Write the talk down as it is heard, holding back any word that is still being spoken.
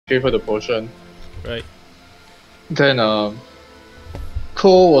gave her the potion. Right. Then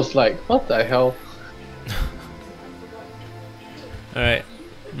Cole was like, "What the hell?" Alright.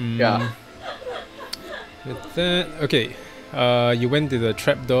 Yeah. With that, okay. You went to the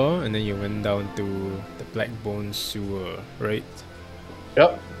trapdoor and then you went down to the Blackbone sewer, right?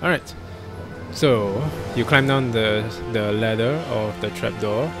 Yep. Alright. So you climb down the ladder of the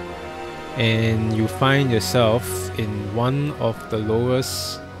trapdoor and you find yourself in one of the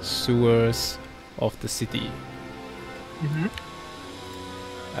lowest sewers of the city.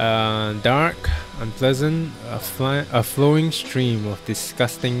 Dark, unpleasant, a flowing stream of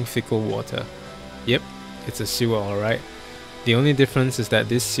disgusting fickle water. Yep, it's a sewer, alright. The only difference is that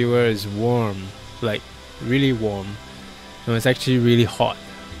this sewer is warm, like really warm. No, it's actually really hot,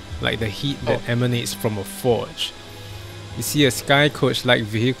 like the heat that emanates from a forge. You see a sky coach-like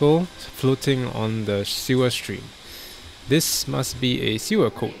vehicle floating on the sewer stream. This must be a sewer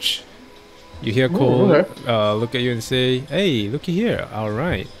coach. You hear Cole look at you and say, "Hey, looky here,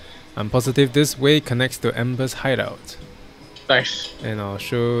 alright. I'm positive this way connects to Ember's hideout." Nice. And I'll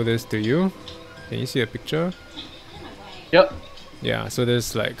show this to you. Can you see a picture? Yep. Yeah, so this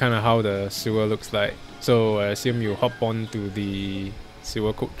is like kind of how the sewer looks like. So I assume you hop on to the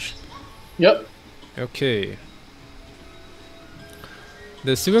sewer coach. Yep. Okay.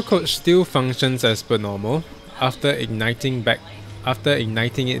 The sewer coach still functions as per normal. After igniting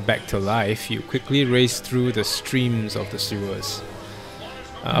it back to life, you quickly race through the streams of the sewers.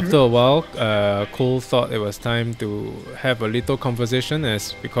 After a while, Cole thought it was time to have a little conversation,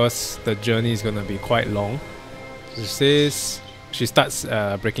 as because the journey is gonna be quite long. She starts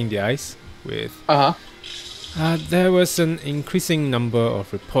breaking the ice with. There was an increasing number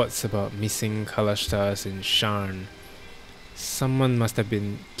of reports about missing Kalashtas in Sharn. Someone must have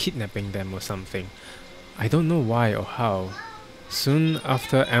been kidnapping them or something. I don't know why or how. Soon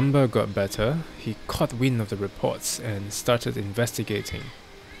after Amber got better, he caught wind of the reports and started investigating.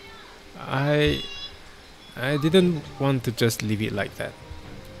 I didn't want to just leave it like that.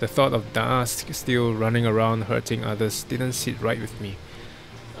 The thought of Dask still running around hurting others didn't sit right with me.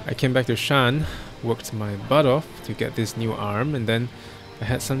 I came back to Shan, worked my butt off to get this new arm, and then I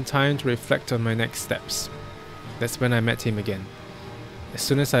had some time to reflect on my next steps. That's when I met him again. As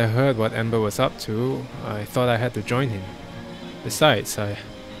soon as I heard what Amber was up to, I thought I had to join him. Besides, I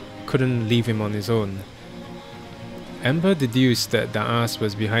couldn't leave him on his own. Amber deduced that Daas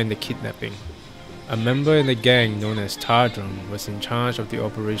was behind the kidnapping. A member in the gang known as Tardrum was in charge of the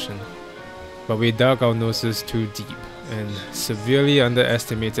operation. But we dug our noses too deep and severely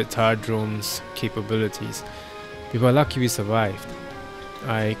underestimated Tardrum's capabilities. We were lucky we survived.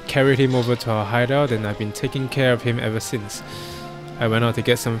 I carried him over to our hideout and I've been taking care of him ever since. I went out to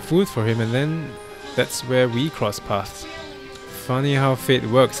get some food for him and then that's where we crossed paths. Funny how fate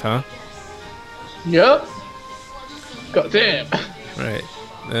works, huh? Yep. God damn. Right.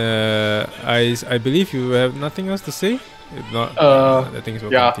 I believe you have nothing else to say? If not, the things will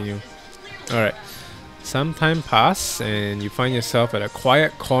continue. Alright. Some time passes and you find yourself at a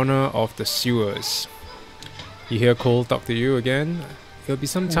quiet corner of the sewers. You hear Cole talk to you again. It'll be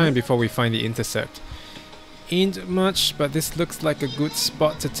some time before we find the intercept. Ain't much, but this looks like a good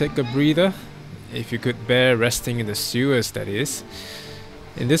spot to take a breather. If you could bear resting in the sewers, that is.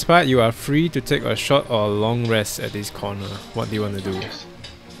 In this part, you are free to take a short or a long rest at this corner. What do you want to do?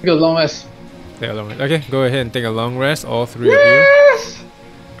 Take a long rest. Take a long rest. Okay, go ahead and take a long rest, all three of you.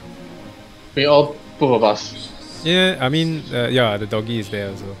 We all, both of us. Yeah, I mean, yeah, the doggy is there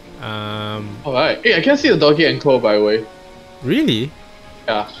also. Alright. Hey, I can't see the doggy and Cole, by the way. Really?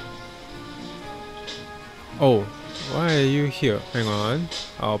 Yeah. Oh, why are you here? Hang on.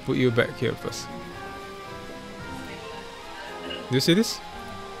 I'll put you back here first. Do you see this?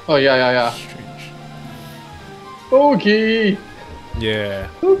 Oh, yeah. Strange. Okay. Yeah.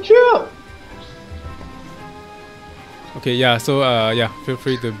 So cute. Okay, yeah, so yeah, feel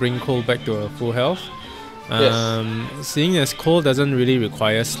free to bring Cole back to full health. Yes. Seeing as Cole doesn't really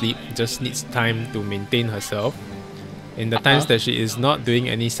require sleep, just needs time to maintain herself. In the times that she is not doing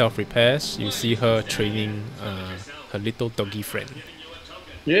any self-repairs, you see her training her little doggy friend.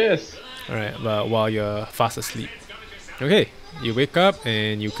 Yes. Alright, but while you're fast asleep. Okay, you wake up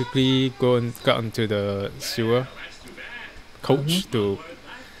and you quickly go and get onto the sewer coach to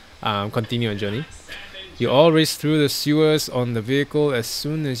continue your journey. You all raced through the sewers on the vehicle. As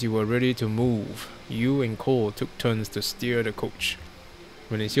soon as you were ready to move, you and Cole took turns to steer the coach.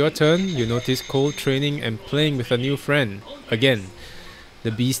 When it's your turn, you notice Cole training and playing with a new friend. Again,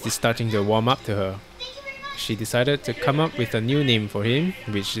 the beast is starting to warm up to her. She decided to come up with a new name for him,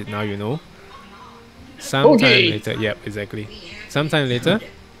 which now you know. Sometime later, yep, exactly. Sometime later,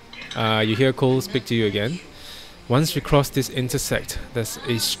 You hear Cole speak to you again. Once we cross this intersect, there's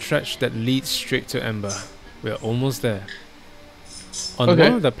a stretch that leads straight to Amber. We're almost there. On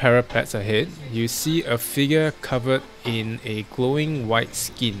one of the parapets ahead, you see a figure covered in a glowing white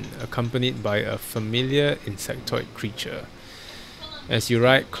skin, accompanied by a familiar insectoid creature. As you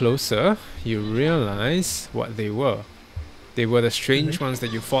ride closer, you realize what they were. They were the strange ones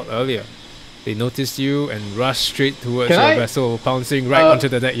that you fought earlier. They noticed you and rushed straight towards your vessel, pouncing right onto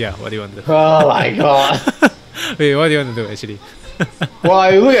the deck. Yeah, what do you want to do? Oh my god. Wait, what do you want to do actually? Well,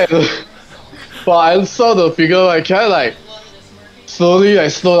 I look at the... Well, I saw the figure, like, can I like slowly like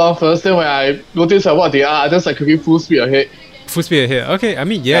slow down first, then when I notice like, what they are, I just like quickly full speed ahead. Full speed ahead. Okay, I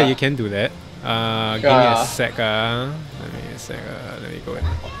mean, yeah, you can do that. Give me a sec. Let me go and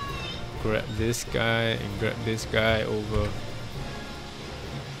grab this guy and grab this guy over.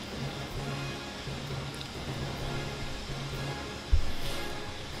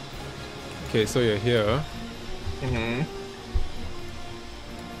 Okay, so you're here.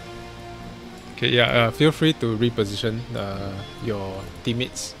 Okay, yeah, feel free to reposition your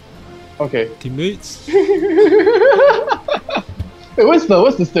teammates. Okay. Teammates? Wait, what's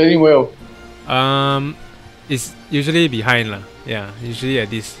the steering wheel? It's usually behind lah. Yeah, usually at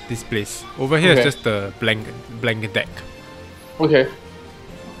this place. Over here is just the blank deck. Okay.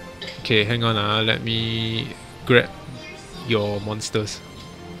 Okay, hang on. Let me grab your monsters.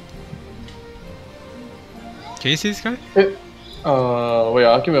 Can you see this guy?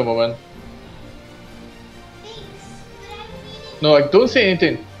 Wait, give me a moment. No, I don't see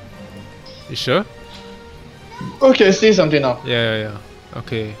anything. You sure? Okay, I see something now. Yeah.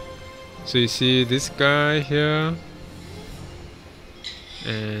 Okay. So you see this guy here.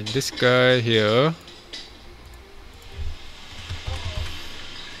 And this guy here.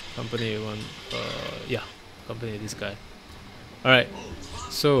 Company one. Company this guy. Alright.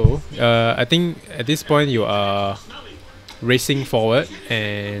 So, I think at this point you are racing forward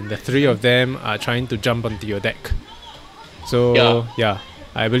and the three of them are trying to jump onto your deck. So, yeah,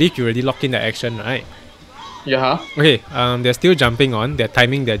 I believe you already locked in the action, right? Yeah. Okay, they're still jumping on. They're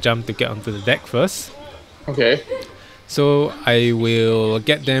timing their jump to get onto the deck first. Okay. So, I will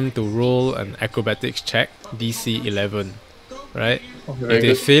get them to roll an acrobatics check, DC 11, right? Okay, if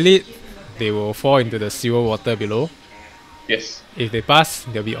they fail it, they will fall into the sewer water below. Yes. If they pass,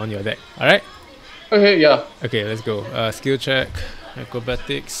 they'll be on your deck. Alright? Okay, yeah. Okay, let's go. Skill check,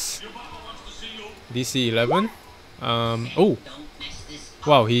 acrobatics, DC 11. Oh!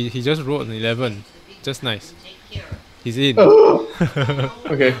 Wow, he just rolled an 11. Just nice. He's in.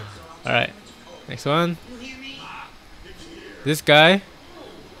 Okay. Alright, next one. This guy,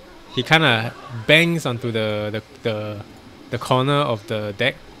 he kinda bangs onto the corner of the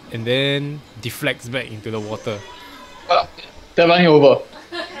deck and then deflects back into the water. They're running over.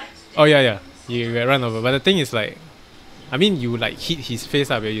 Oh yeah, you get run over. But the thing is like, I mean you like hit his face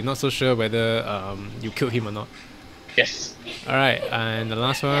up, you're not so sure whether you killed him or not. Yes. Alright, and the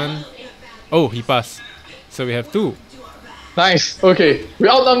last one. Oh, he passed. So we have 2. Nice. Okay. We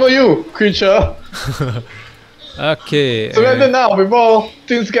outnumber you, creature. Okay. Surrender now before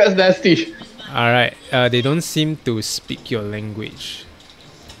things get nasty. Alright, they don't seem to speak your language.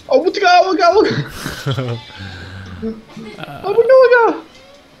 Oh,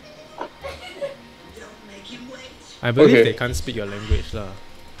 I believe they can't speak your language lah.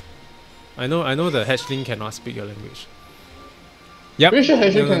 I know the hatchling cannot speak your language. Yep. Pretty sure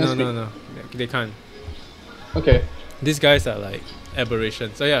hatchling cannot speak. No. They can't. Okay. These guys are like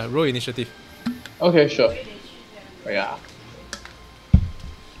aberrations. So yeah, roll initiative. Okay, sure. Yeah.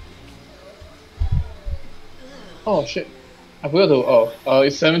 Oh shit. I forgot to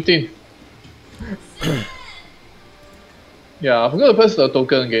it's 17. Yeah, I forgot to press the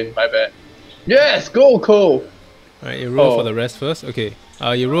token again, my bad. Yes, go Cole! Alright, you roll for the rest first. Okay.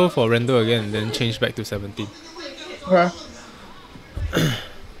 You roll for Randall again and then change back to 17. Okay.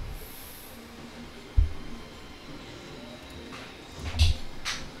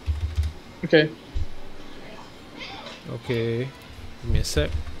 Okay. Okay. Give me a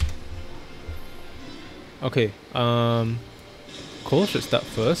sec. Okay. Cole should start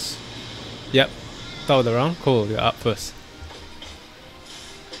first. Yep. Top of the round. Cole, you're up first.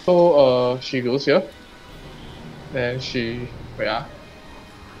 So she goes here. Then she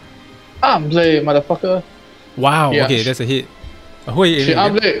arm blade, motherfucker. Wow, yeah, okay, that's a hit. Who are you aiming she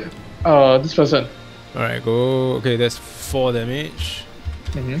arm blade this person. Alright, go. Okay, that's 4 damage.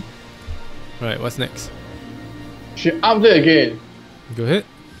 Mm-hmm. Alright, what's next? She arm blade again. Go ahead.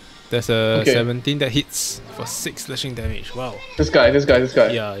 There's a 17 that hits for 6 slashing damage. Wow. This guy.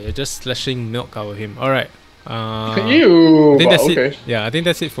 Yeah, you're just slashing milk out of him. Alright. Ew. I think that's okay. it. Yeah, I think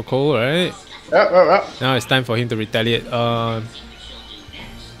that's it for Cole, right? Yep. Now it's time for him to retaliate.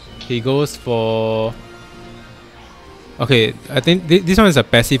 He goes for... Okay, I think this one is a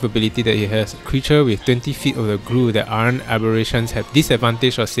passive ability that he has. Creature with 20 feet of the glue that aren't aberrations have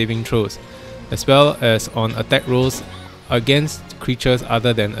disadvantage on saving throws, as well as on attack rolls against creatures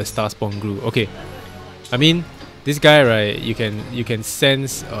other than a star spawn glue. Okay, I mean, this guy, right? You can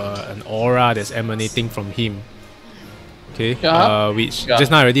sense an aura that's emanating from him. Okay, which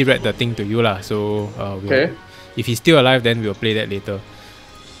just now I already read the thing to you lah. So if he's still alive, then we'll play that later.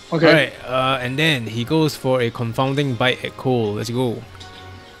 Okay. Alright, and then he goes for a confounding bite at Cole. Let's go.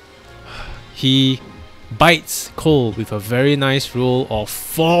 He bites Cole with a very nice roll of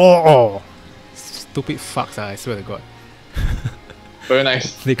 4. Stupid fucks, I swear to God. Very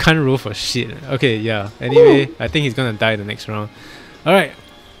nice. They can't roll for shit. Okay, yeah. Anyway, I think he's gonna die the next round. Alright,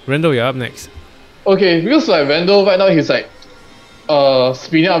 Randall, you're up next. Okay, because like Randall right now he's like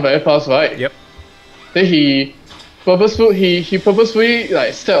spinning up very fast, right? Yep. Then he purposefully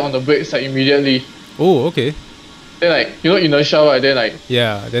like step on the brakes like immediately. Oh, okay. Then like inertia, right? Then like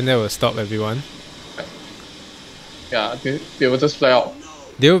yeah, then that will stop everyone. Yeah, they will just fly out.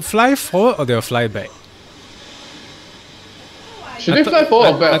 They will fly forward or they will fly back? Should they fly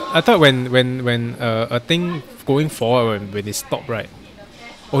forward or back? I thought when a thing going forward when they stop, right?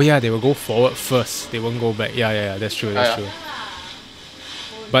 Oh yeah, they will go forward first. They won't go back. Yeah, that's true. That's true.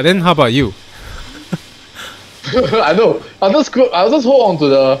 But then how about you? I know. I'll just hold on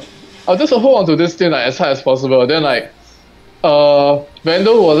to this thing like as high as possible. Then like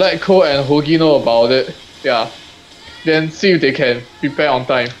Vandal will let Cole and Hoagie know about it. Yeah. Then see if they can prepare on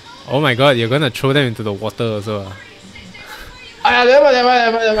time. Oh my god, you're gonna throw them into the water also. Never.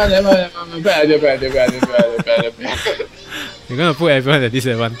 Bad idea. You're gonna put everyone at a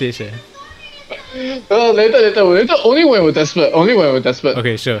disadvantage. Later. Only when we're desperate.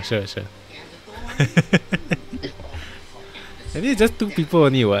 Okay, sure. And it's just 2 people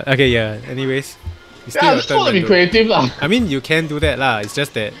only, what? Okay, yeah. Anyways, I just want to be creative lah. I mean, you can do that lah. It's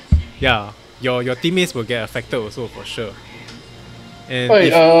just that, yeah, your teammates will get affected also for sure. And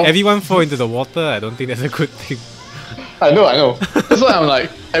if everyone fall into the water, I don't think that's a good thing. I know. That's why I'm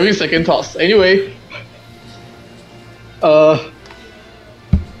like every second thoughts. Anyway,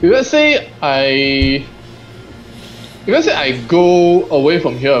 let's say I go away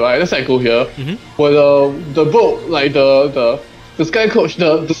from here, right? Let's say I go here. Will the boat, like the sky coach,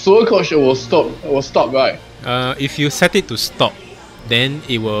 the slower coach will stop, right? If you set it to stop, then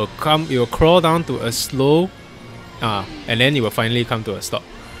it will crawl down to a slow, and then it will finally come to a stop.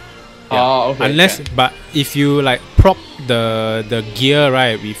 Yeah. Okay. But if you like prop the gear,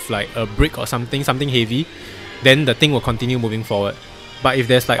 right, with like a brick or something heavy, then the thing will continue moving forward. But if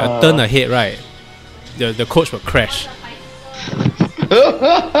there's like a turn ahead, right, the coach will crash.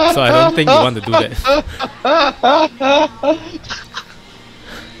 So I don't think you want to do that.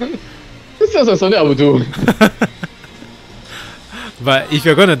 This sounds like something I would do. But if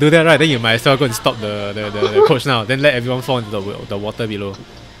you're gonna do that, right, then you might as well go and stop the coach now. Then let everyone fall into the water below.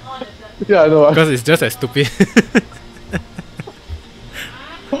 Yeah, I know. Because it's just as stupid.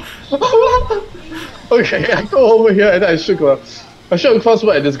 Okay, I go over here and I should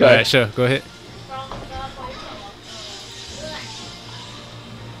crossword at this guy. Alright, sure, go ahead.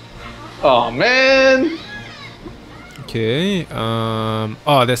 Oh man. Okay.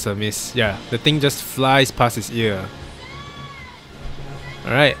 Oh, that's a miss. Yeah, the thing just flies past his ear.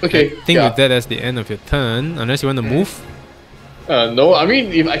 Alright. Okay. I think with that, that's the end of your turn. Unless you want to move. No. I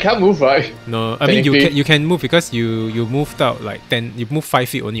mean, if I can't move, right? No. I mean, you can move because you moved out like 10. You moved 5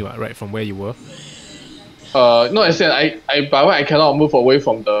 feet only, right, from where you were. No, I said I cannot move away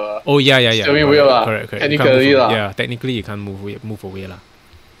from the. Oh yeah. Steering wheel lah. Correct. Technically lah. Yeah, technically you can't move away lah.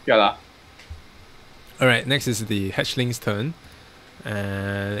 Yeah lah. Alright, next is the hatchling's turn.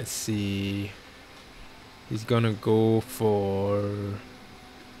 And let's see. He's gonna go for...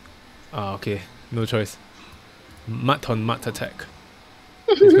 okay, no choice. Mud on mud attack.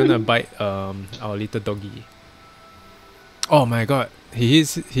 He's gonna bite our little doggy. Oh my god, he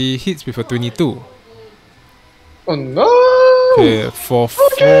hits with a 22. Oh no! Okay, for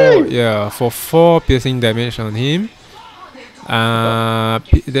 4 piercing damage on him.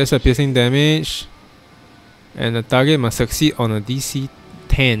 There's a piercing damage. And the target must succeed on a DC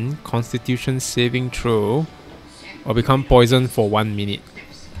 10 Constitution saving throw or become poisoned for 1 minute.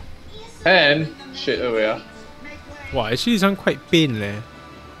 And shit away. Wow, actually this one quite pain leh.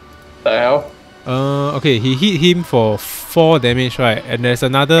 The hell? Okay, he hit him for 4 damage, right? And there's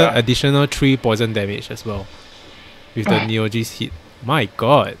another additional 3 poison damage as well with the Neoge's hit. My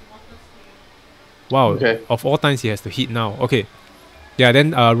god. Wow. Okay. Of all times, he has to hit now. Okay. Yeah.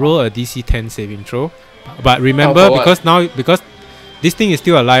 Then roll a DC 10 saving throw. But remember, because this thing is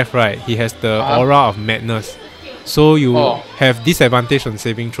still alive, right? He has the aura of madness. So you have disadvantage on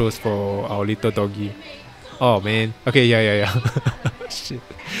saving throws for our little doggy. Oh man. Okay, yeah. Shit.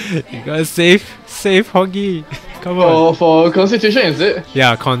 You gotta save Hoggy. Come on. For constitution, is it?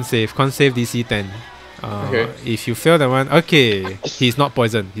 Yeah, con save DC 10. Okay. If you fail that one, okay. He's not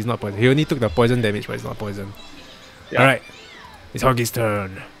poisoned. He only took the poison damage, but he's not poisoned. Yeah. Alright. It's Hoggy's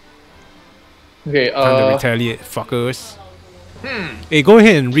turn. Okay, time to retaliate, fuckers. Hey, go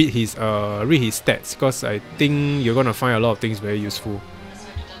ahead and read his stats, because I think you're gonna find a lot of things very useful.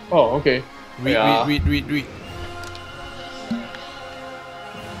 Oh, okay. Read.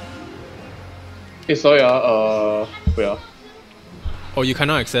 Hey, sorry, where? Oh, you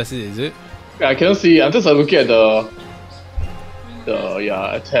cannot access it, is it? Yeah, I cannot see. I'm just looking at the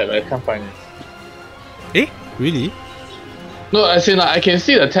tab. I can't find it. Eh? Really? No, as in I can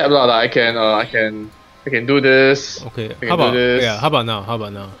see the tab lah. I can do this. Okay. How about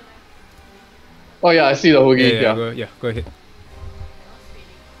now? Oh yeah, I see the Hoagie. Go ahead.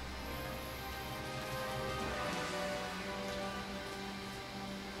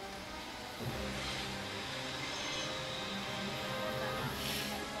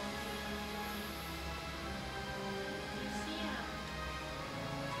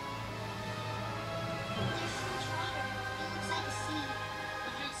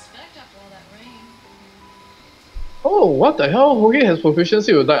 Oh, what the hell? Hoagie has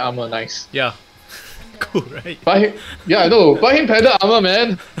proficiency with light armor. Nice. Yeah. Cool, right? I know. Buy him padded armor,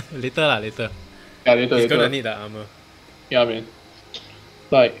 man. later. Yeah, later. He's gonna need that armor. Yeah, man.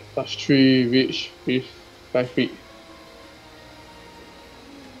 Like +3 reach with 5 feet.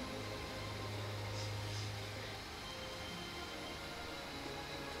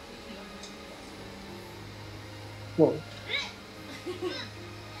 Whoa.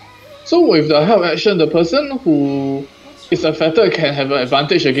 So with the help action, the person who is affected can have an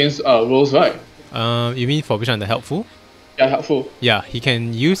advantage against rolls, right? You mean for which one? The helpful? Yeah, helpful. Yeah, he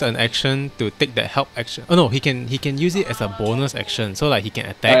can use an action to take that help action. Oh no, he can use it as a bonus action. So like he can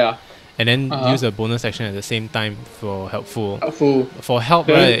attack and then use a bonus action at the same time for helpful. For help,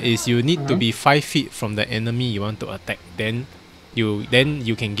 right, is you need to be 5 feet from the enemy you want to attack. Then you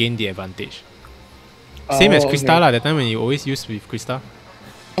can gain the advantage. Same as Krista lah. That time when you always use with Krista.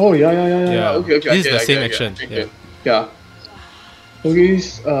 Oh yeah. Okay. This is the same action. Yeah.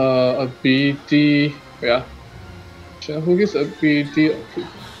 Hoagie's ability. Yeah. Hoagie's ability. Okay.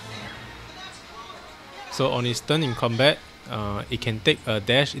 So on his turn in combat, it can take a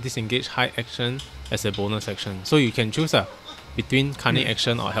dash, disengage, hide action as a bonus action. So you can choose between cunning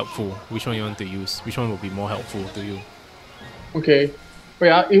action or helpful. Which one you want to use? Which one will be more helpful to you? Okay.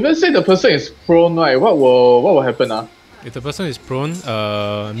 Wait, if let's say the person is prone, right? What will happen? If the person is prone,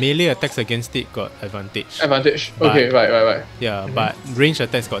 melee attacks against it got advantage. Okay, right. Yeah, but range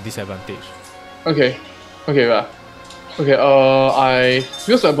attacks got disadvantage. Okay, right. Okay, I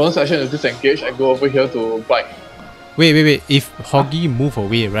use my bonus action to disengage and go over here to bite. Wait. If Hoggy move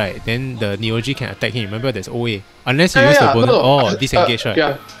away, right, then the Neoji can attack him. Remember, there's OA. Unless you use the bonus. Oh, disengage, right?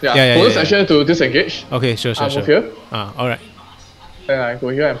 Yeah. Bonus action to disengage. Okay, sure. Move here. Alright. Then I go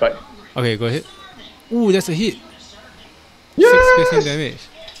here and bite. Okay, go ahead. Ooh, that's a hit. Yes! 6 piercing damage.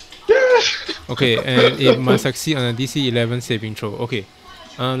 Yes! Okay, and it must succeed on a DC 11 saving throw. Okay.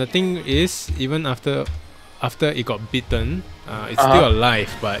 The thing is, even after it got bitten, it's still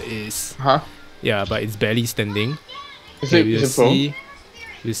alive, but it's but it's barely standing. We'll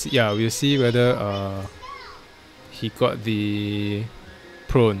see whether he got the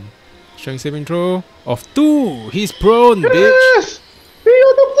prone. Strength saving throw of 2. He's prone, bitch. He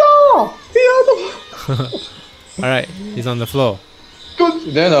on the floor. Alright, he's on the floor.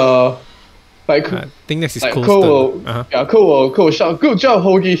 Good. Then I think next is Cole's turn. Cole will shout, "Good job,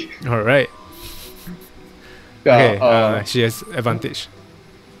 Hoagie." Alright. Yeah, okay, she has advantage.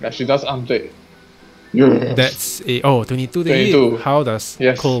 Yeah, she does arm blade. Yes. That's a 22 to 22. hit. How does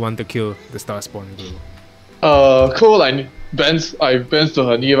Cole want to kill the star spawn girl? Cole like bends to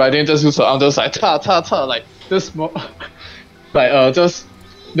her knee, right? Then just use her arm, just like ta like this small, like just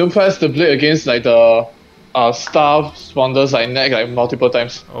press the blade against like the star spawners like neck like multiple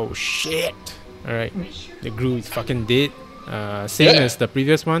times. Oh shit! Alright, the Gru is fucking dead. Same as the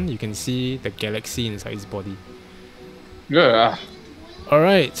previous one. You can see the galaxy inside his body. Yeah.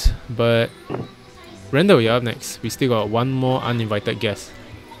 Alright, but Randall, you're up next. We still got one more uninvited guest.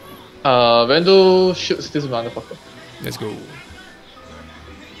 Randall shoots this motherfucker. Let's go.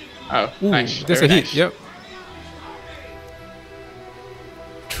 Oh, nice. That's a hit. Yep.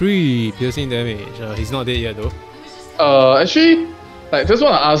 3 piercing damage. He's not dead yet though. Actually, like just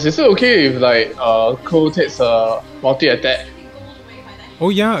wanna ask, is it okay if like Cole takes a multi-attack? Oh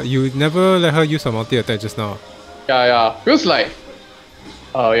yeah, you never let her use a multi-attack just now. Yeah. Because like,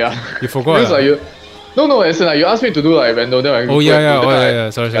 yeah. You forgot. Because like you. No, as in like you asked me to do like random, then I yeah.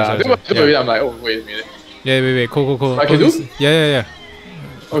 Sorry. I'm like, oh wait a minute. Yeah, wait. Cool. I can do? Yeah.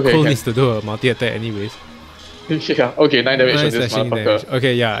 Okay. Cole needs to do a multi-attack anyways. Yeah. Okay, 9 damage on this slashing motherfucker. damage.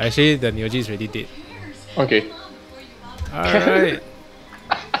 Okay, yeah. Actually, the Neoji is already dead. Okay. Alright.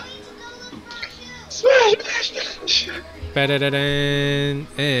 Smash.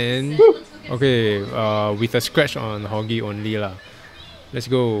 And okay, with a scratch on Hoggy only lah. Let's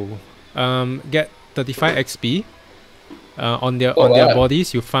go. Get 35 XP. On their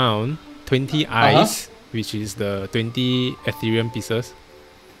bodies, you found 20 eyes, which is the 20 Ethereum pieces.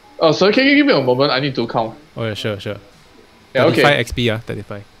 Oh, so can you give me a moment? I need to count. Oh yeah, sure. Yeah, 35 XP,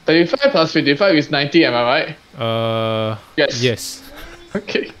 35. 35 plus 55 is 90, am I right? Yes.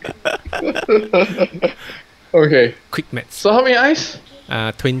 Okay. Okay. Quick maths. So how many eyes?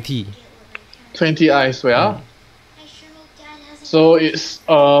 20. 20 eyes, So it's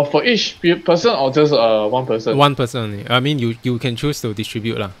for each person or just one person? One person only. I mean, you can choose to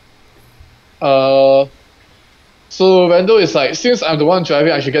distribute lah. So Randall is like, since I'm the one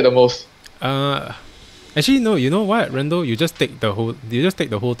driving, I should get the most. Actually no. You know what, Randall? You just take the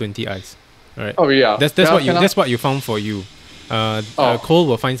whole 20 eyes. Alright. Oh yeah. That's what you found for you. Cole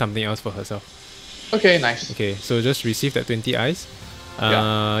will find something else for herself. Okay, nice. Okay, so just receive that 20 eyes.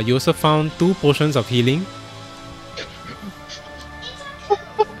 You also found 2 potions of healing.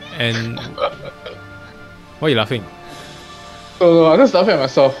 And why are you laughing? No, I'm just laughing at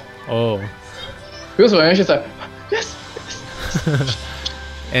myself. Oh. Because when she's like, yes.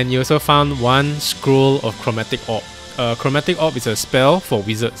 And you also found 1 scroll of chromatic orb. Chromatic orb is a spell for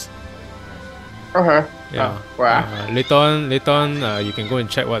wizards. Okay. Yeah. Later on, you can go and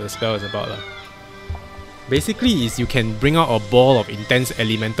check what the spell is about. Basically, is you can bring out a ball of intense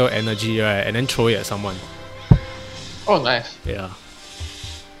elemental energy, right, and then throw it at someone. Oh, nice. Yeah.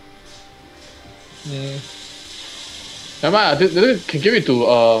 Never mind, this can give it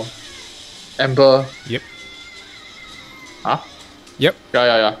to Ember. Yep. Huh? Yep.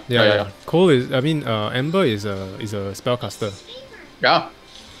 Yeah. Cole is. Ember is a spellcaster. Yeah.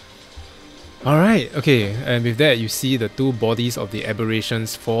 All right. Okay. And with that, you see the 2 bodies of the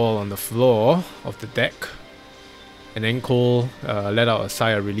aberrations fall on the floor of the deck, and then Cole let out a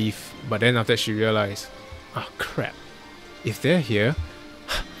sigh of relief. But then after that, she realized, ah, crap. If they're here,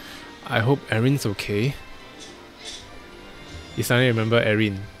 I hope Erin's okay. You suddenly remember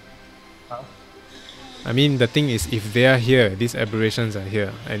Erin. I mean, the thing is, if they are here, these aberrations are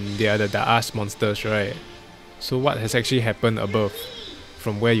here, and they are the Da'ash monsters, right? So what has actually happened above,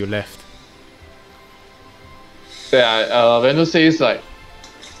 from where you left? Yeah, Randall says like,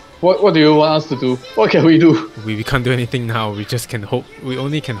 what do you want us to do? What can we do? We can't do anything now, we just can hope. We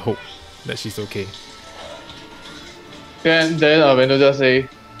only can hope that she's okay. Then Randall just say,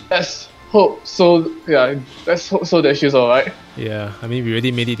 let's hope so that she's alright. Yeah, I mean, we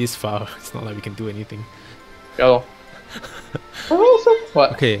already made it this far. It's not like we can do anything. Yeah.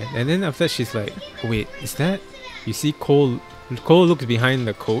 What? Okay, and then after that she's like, wait, is that? You see Cole looks behind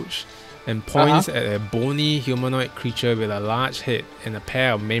the coach and points at a bony humanoid creature with a large head and a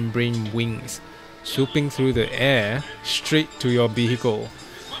pair of membrane wings swooping through the air straight to your vehicle.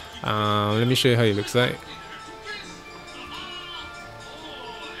 Let me show you how it looks like.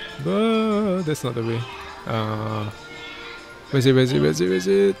 But that's not the way. Where's it?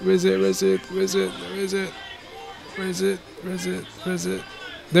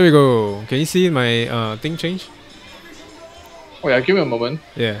 There we go. Can you see my thing change? Oh yeah, give me a moment.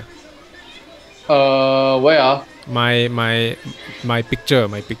 Yeah. Where? My picture.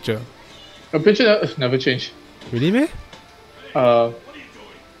 The picture never changed. Really, man? No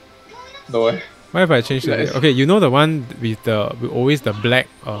way. Why have I changed it? Okay, you know the one with always the black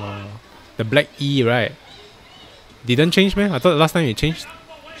E, right? Didn't change, man. I thought last time it changed.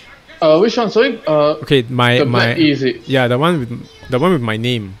 Which one? Sorry. Okay, the black E, is it? Yeah, the one with my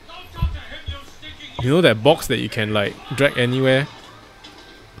name. You know that box that you can like drag anywhere?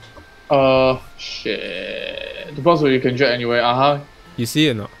 Shit. The box where you can drag anywhere. You see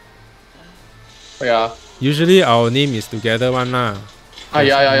it or not? Yeah. Usually our name is together one lah.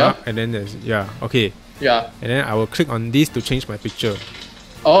 Yeah. And then there's okay. Yeah. And then I will click on this to change my picture.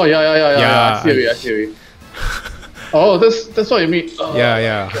 Oh yeah. I see it. Oh, that's what you mean.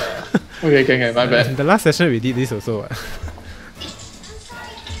 Yeah. Okay, my bad. The last session we did this also.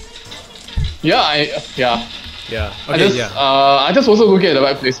 Yeah. Yeah. Okay. I just wasn't looking at the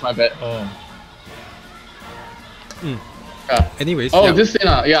right place. My bad. Oh. Yeah. Anyways. Oh, this thing.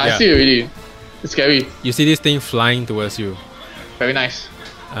 Yeah, I see it already. It's scary. You see this thing flying towards you. Very nice.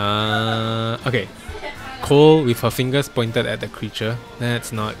 Okay. Cole with her fingers pointed at the creature.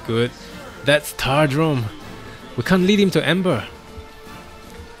 That's not good. That's Tardrum. We can't lead him to Ember.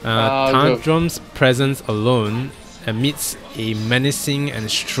 Tardrum's presence alone emits a menacing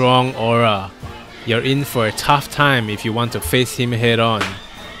and strong aura. You're in for a tough time if you want to face him head on.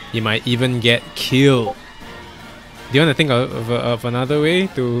 You might even get killed. Do you want to think of another way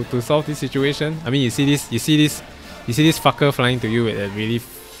to solve this situation? I mean, you see this fucker flying to you at really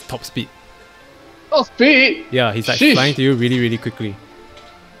top speed. Oh, speed! Yeah, he's like flying to you really quickly.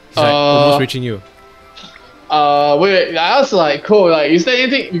 He's like almost reaching you. Wait, I asked like, Cole, like, is there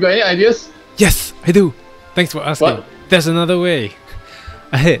anything, you got any ideas? Yes, I do. Thanks for asking. What? There's another way.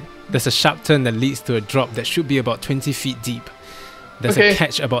 Ahead, there's a sharp turn that leads to a drop that should be about 20 feet deep. There's a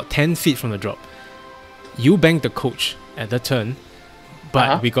catch about 10 feet from the drop. You bang the coach at the turn,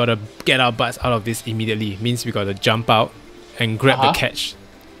 but we gotta get our butts out of this immediately. Means we gotta jump out and grab the catch.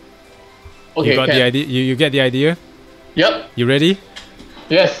 Okay, you got the idea? You get the idea? Yep. You ready?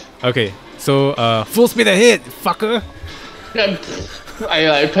 Yes. Okay, so full speed ahead, fucker. Yeah, I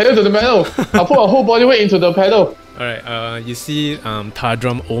like pedal to the metal. I put my whole body weight into the pedal. Alright, you see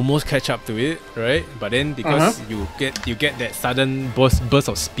Tardrum almost catch up to it, right? But then because you get that sudden burst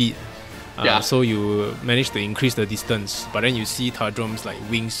of speed, so you manage to increase the distance. But then you see Tardrum's like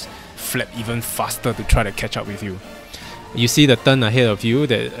wings flap even faster to try to catch up with you. You see the turn ahead of you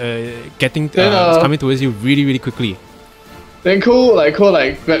that is coming towards you really quickly. Then Cole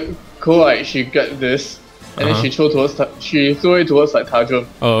she got this, and then she threw it towards like Tardrum.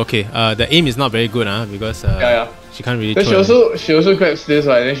 Oh, okay. The aim is not very good, because she can't really. Then she also grabs this,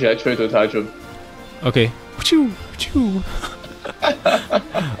 right? Then she like throw it to Tardrum. Okay.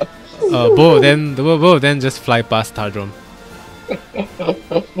 Both of them just fly past Tardrum.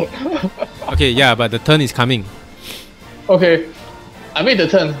 Okay, yeah, but the turn is coming. Okay, I made the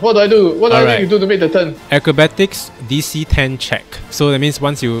turn. What do I do? What do I need to do to make the turn? Acrobatics DC 10 check. So that means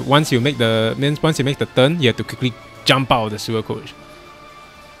once you make the turn, you have to quickly jump out of the sewer coach.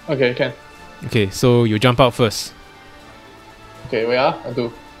 Okay, can. Okay, so you jump out first. Okay, wait, I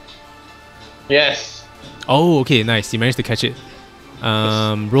do. Yes. Oh, okay, nice. You managed to catch it.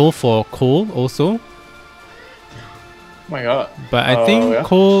 Roll for Cole also. Oh my god. But I think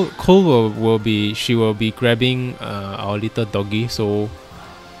Cole will be grabbing our little doggy, so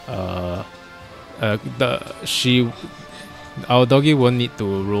our doggy won't need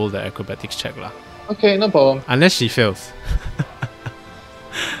to roll the acrobatics check lah. Okay, no problem. Unless she fails.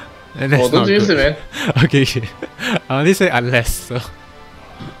 And that's don't use it, man. Okay. I only say unless, so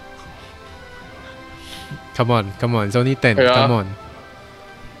come on, it's only 10. Come on.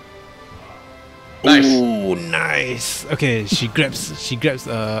 Nice. Ooh, nice. Okay, she grabs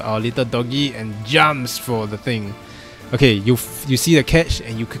our little doggy and jumps for the thing. Okay, you see the catch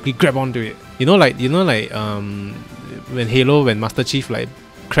and you quickly grab onto it. You know like when Halo, when Master Chief like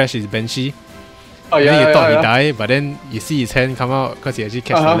crashed his Banshee. Oh yeah. Then you thought he died, but then you see his hand come out because he actually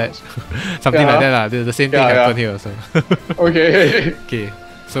catch the ledge. Something like that lah. The same thing happened here also. Okay. Okay.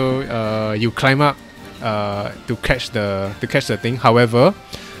 So you climb up to catch the thing. However,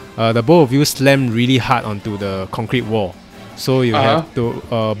 the both of you slam really hard onto the concrete wall. So you have to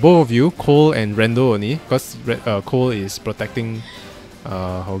both of you, Cole and Randall only, because Cole is protecting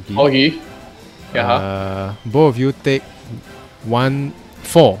Hoggy. Yeah. Both of you take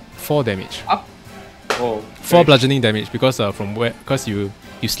 4 damage. Oh. 4 bludgeoning damage because you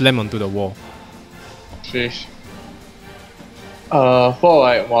slam onto the wall. Sheesh. 4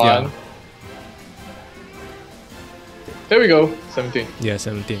 right, 1. Yeah. There we go. 17. Yeah,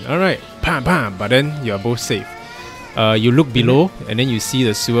 17. Alright. Bam, bam. But then you are both safe. You look below and then you see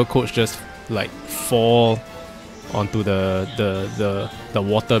the sewer coach just like fall onto the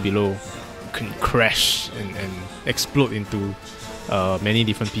water below, can crash and explode into many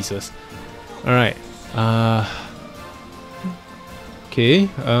different pieces. Alright. Okay.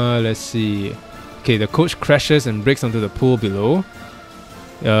 Let's see. Okay, the coach crashes and breaks onto the pool below.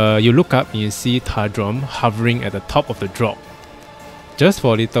 You look up and you see Tardrum hovering at the top of the drop, just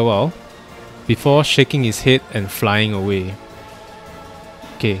for a little while, before shaking his head and flying away.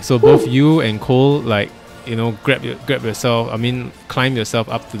 Okay, so both you and Cole, grab yourself. I mean, climb yourself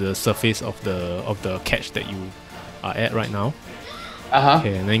up to the surface of the catch that you are at right now.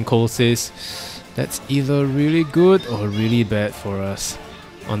 Okay, and then Cole says, "That's either really good or really bad for us.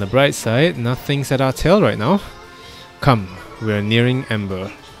 On the bright side, nothing's at our tail right now. Come, we're nearing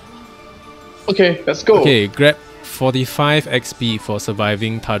Ember." Okay, let's go. Okay, grab 45 XP for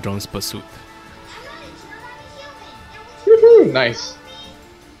surviving Tardrom's pursuit. Woohoo, nice.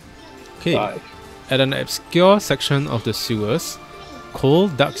 Okay, at an obscure section of the sewers, Cole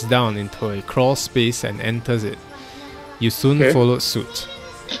ducks down into a crawl space and enters it. You soon followed suit.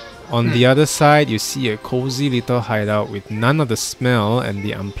 On the other side, you see a cozy little hideout with none of the smell and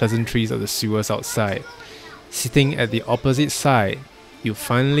the unpleasantries of the sewers outside. Sitting at the opposite side, you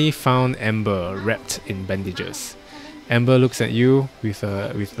finally found Amber wrapped in bandages. Amber looks at you with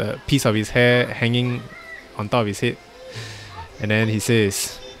a piece of his hair hanging on top of his head. And then he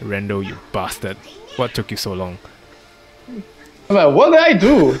says, "Randall, you bastard. What took you so long?" I'm like, what did I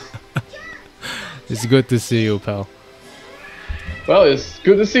do? It's good to see you, pal. Well, it's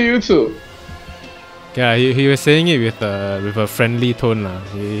good to see you too. Yeah, he was saying it with a friendly tone lah.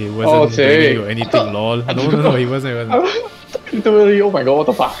 He wasn't doing or anything, lol. No, he wasn't. Literally, oh my god, what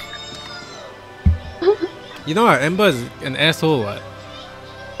the fuck? You know what, Amber is an asshole, what?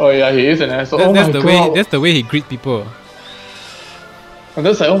 Oh yeah, he is an asshole. That's the way he greet people. I'm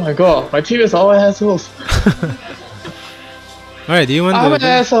just like, oh my god, my teammates are all assholes. Alright, do you want I'm an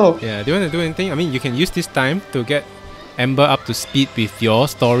asshole. Yeah, do you want to do anything? I mean, you can use this time to get Amber up to speed with your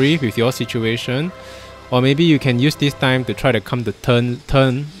story, with your situation. Or maybe you can use this time to try to come to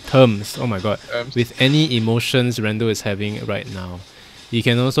terms, oh my god, with any emotions Randall is having right now. You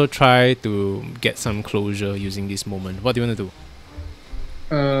can also try to get some closure using this moment. What do you want to do?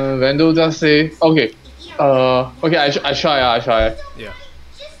 Randall just say, okay, I try.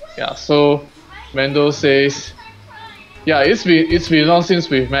 Yeah, so Randall says, yeah, it's been long since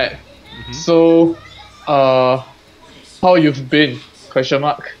we've met. So, how you've been? Question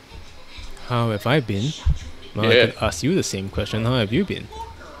mark. How have I been? Well, I could ask you the same question. How have you been?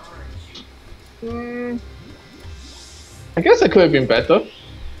 I guess I could have been better.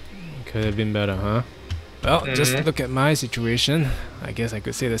 Could have been better, huh? Well, just look at my situation. I guess I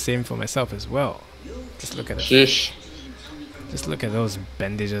could say the same for myself as well. Just look at it. Sheesh. Just look at those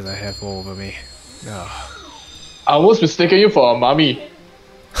bandages I have all over me. Oh. I almost mistaken you for a mummy.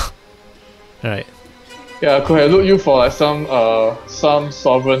 Alright. Yeah, I could have looked you for like some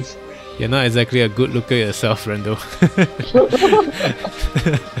sovereigns. You're not exactly a good looker yourself, Randall.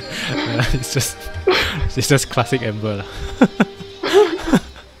 It's just classic Amber.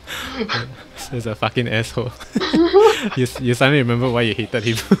 He's a fucking asshole. You suddenly remember why you hated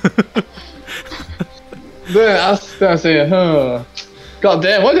him. Then I say, god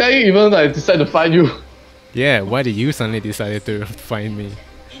damn, why did I even decide to find you? Yeah, why did you suddenly decide to find me?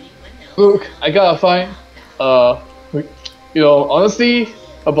 Look, I gotta find, honestly,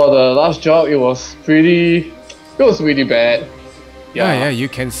 about the last job, it was really bad. Yeah, you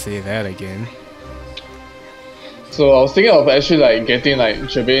can say that again. So I was thinking of actually getting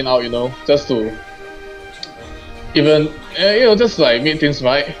Jermaine out, just to even, just make things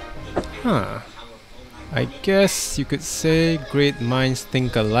right. Huh. I guess you could say great minds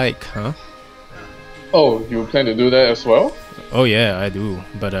think alike, huh? Oh, you plan to do that as well? Oh yeah, I do.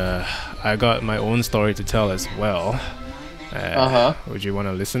 But I got my own story to tell as well. Would you want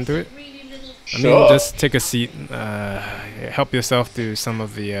to listen to it? Sure. I mean, just take a seat. Help yourself to some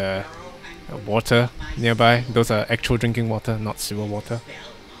of the water nearby. Those are actual drinking water, not sewer water.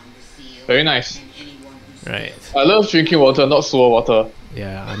 Very nice. Right. I love drinking water, not sewer water.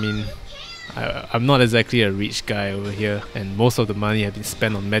 Yeah, I mean, I'm not exactly a rich guy over here, and most of the money has been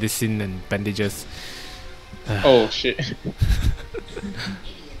spent on medicine and bandages. Oh shit.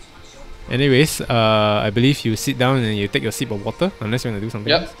 Anyways, I believe you sit down and you take your sip of water, unless you want to do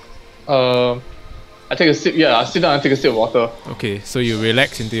something else. I take a sip, I sit down and take a sip of water. Okay, so you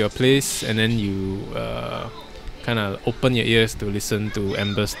relax into your place and then you kind of open your ears to listen to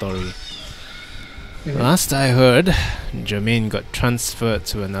Amber's story. Last I heard, Jermaine got transferred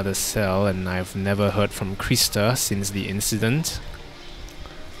to another cell and I've never heard from Krista since the incident.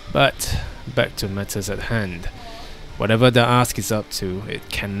 But back to matters at hand. Whatever the ask is up to, it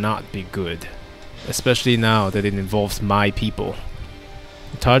cannot be good. Especially now that it involves my people.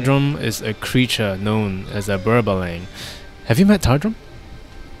 Tardrom is a creature known as a Burbalang. Have you met Tardrom?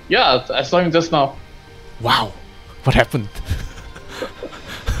 Yeah, I saw him just now. Wow, what happened?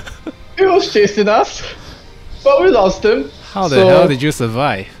 He was chasing us, but we lost him. How the hell did you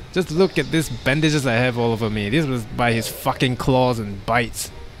survive? Just look at these bandages I have all over me. This was by his fucking claws and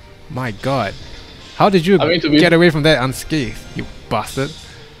bites. My god. How did you get away from that unscathed, you bastard?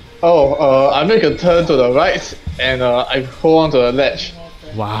 I make a turn to the right and I hold on to the ledge.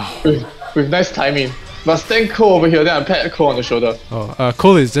 Wow. With nice timing. But stand Cole over here, then I pat Cole on the shoulder.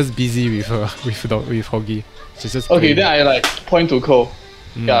 Cole is just busy with Hoggy. She's just okay, then I point to Cole.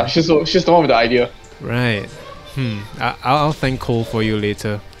 Yeah, she's the one with the idea. Right. I'll thank Cole for you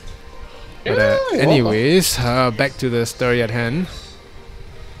later. But Yeah, anyways, back to the story at hand.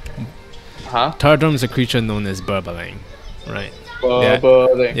 Tardrum is a creature known as Burbalang, right?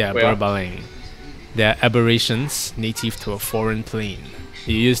 Burbalang. Yeah, Burbalang. They are aberrations native to a foreign plane.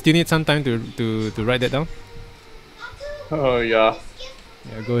 You still need some time to write that down? Oh, yeah.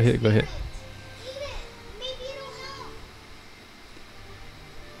 Yeah, go ahead.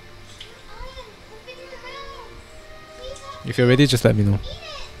 If you're ready, just let me know.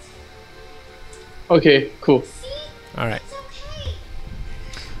 Okay, cool. Alright.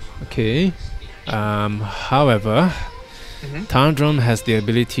 Okay. However, Tardrum has the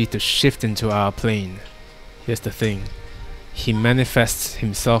ability to shift into our plane. Here's the thing. He manifests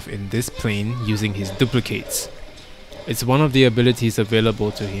himself in this plane using his duplicates. It's one of the abilities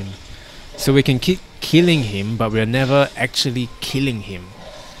available to him. So we can keep killing him, but we're never actually killing him.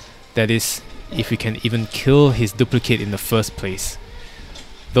 That is, if we can even kill his duplicate in the first place.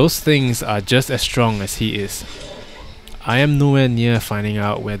 Those things are just as strong as he is. I am nowhere near finding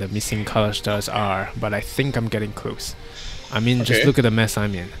out where the missing color stars are, but I think I'm getting close. I mean, just look at the mess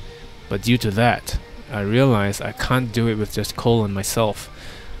I'm in. But due to that, I realize I can't do it with just Cole and myself.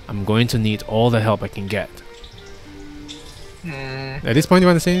 I'm going to need all the help I can get. At this point, you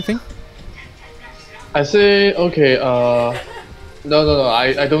want to say anything? I say, okay, no,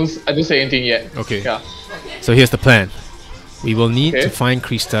 I don't say anything yet. Okay. Yeah. So here's the plan. We will need to find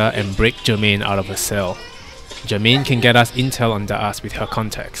Krista and break Germaine out of her cell. Germaine can get us intel on Da'as with her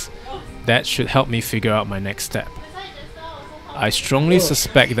contacts. That should help me figure out my next step. I strongly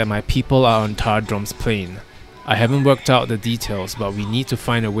suspect that my people are on Tardrum's plane. I haven't worked out the details, but we need to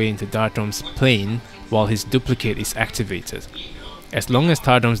find a way into Tardrum's plane while his duplicate is activated. As long as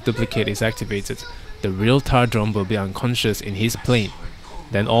Tardrum's duplicate is activated, the real Tardrum will be unconscious in his plane.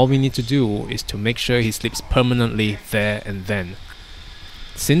 Then all we need to do is to make sure he sleeps permanently there and then.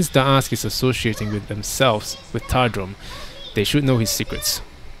 Since Da'as is associating with themselves with Tardrum, they should know his secrets.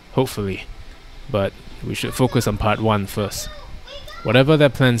 Hopefully. But we should focus on part 1 first. Whatever their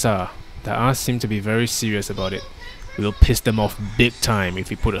plans are, Da'as seem to be very serious about it. We'll piss them off big time if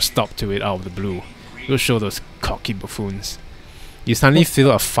we put a stop to it out of the blue. We'll show those cocky buffoons. You suddenly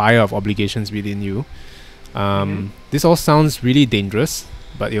feel a fire of obligations within you. This all sounds really dangerous,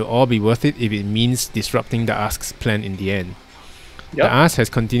 but it'll all be worth it if it means disrupting Da'as's plan in the end. Da'as has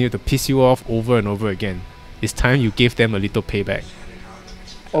continued to piss you off over and over again. It's time you gave them a little payback.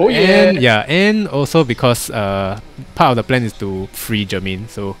 Oh yeah. And also because part of the plan is to free Germaine,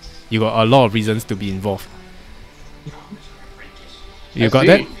 so you got a lot of reasons to be involved. You got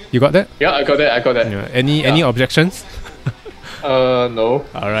that? You got that? Yeah, I got that. Yeah. Any objections? No.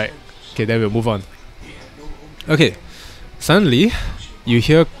 Alright. Okay, then we'll move on. Okay. Suddenly, you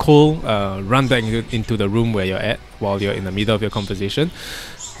hear Cole run back into the room where you're at while you're in the middle of your conversation.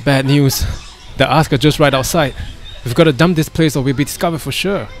 Bad news. The Ask are just right outside. We've got to dump this place or we'll be discovered for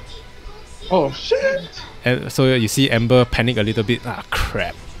sure. Oh shit! And so you see Amber panic a little bit. Ah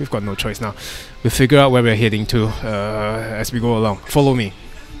crap, we've got no choice now. We'll figure out where we're heading to as we go along. Follow me.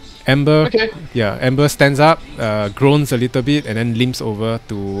 Amber, Amber stands up, groans a little bit and then limps over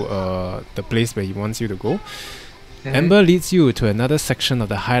to the place where he wants you to go. Amber leads you to another section of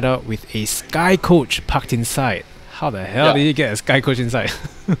the hideout with a sky coach parked inside. How the hell did you get a sky coach inside?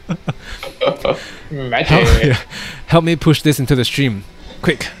 Magic. Help me push this into the stream.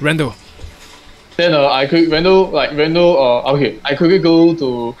 Quick, Randall. Then I quickly go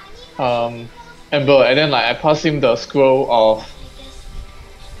to Amber and then I pass him the scroll of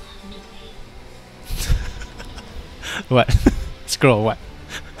what? Scroll what?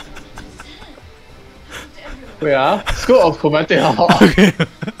 Wait, scroll of chromatic. Okay.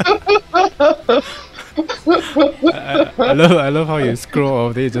 I love how you scroll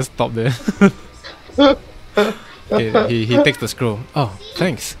off, they just stop there. Okay, he takes the scroll. Oh,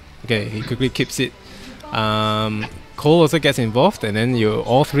 thanks. Okay, he quickly keeps it. Cole also gets involved, and then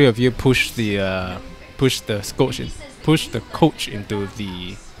all three of you push the coach into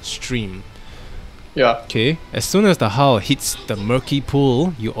the stream. Yeah. Okay. As soon as the hull hits the murky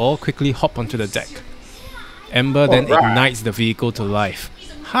pool, you all quickly hop onto the deck. Amber then ignites the vehicle to life.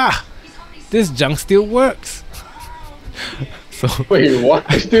 Ha! This junk still works. So wait, what?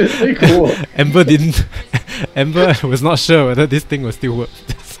 It's still pretty cool. Amber was not sure whether this thing will still work.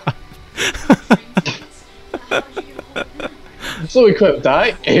 So we could have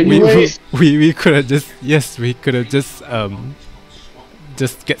died anyways. We could have just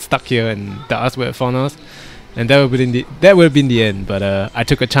get stuck here and Da'as would have found us, and that would have been the end. But I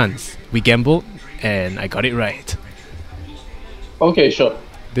took a chance. We gambled, and I got it right. Okay, sure.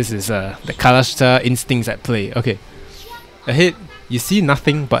 This is the Kalashtar instincts at play. Okay. Ahead, you see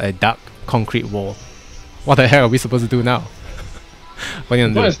nothing but a dark concrete wall. What the hell are we supposed to do now? What are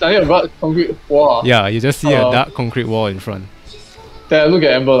you gonna do? Standing about concrete wall. Yeah, you just see a dark concrete wall in front. Then I look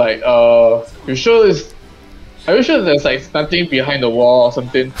at Amber like, you sure it's... Are you sure there's like nothing behind the wall or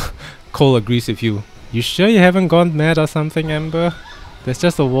something? Cole agrees with you. You sure you haven't gone mad or something, Amber? There's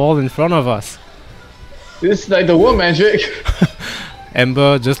just a wall in front of us. It's like the word magic.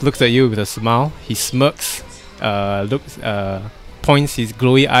 Amber just looks at you with a smile. He smirks, points his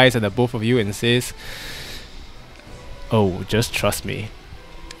glowy eyes at the both of you and says, "Oh, just trust me."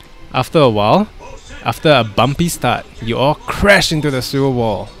 After a while, after a bumpy start, you all crash into the sewer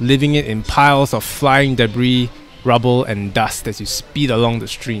wall, leaving it in piles of flying debris, rubble and dust as you speed along the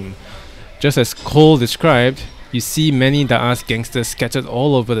stream. Just as Cole described, you see many Da'as gangsters scattered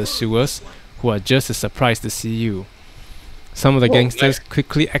all over the sewers, who are just as surprised to see you. Some of the gangsters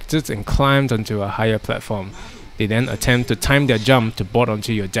quickly exit and climbed onto a higher platform. They then attempt to time their jump to board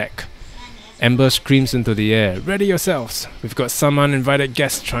onto your deck. Amber screams into the air, "Ready yourselves! We've got some uninvited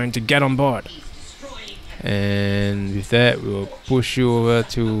guests trying to get on board." And with that, we'll push you over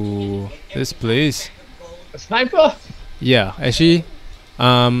to this place. A sniper? Yeah, actually,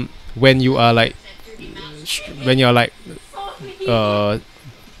 when you are like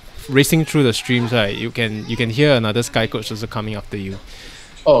racing through the streams, right, you can hear another sky coach also coming after you.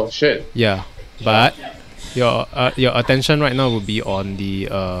 Oh shit. Yeah, but your attention right now will be on the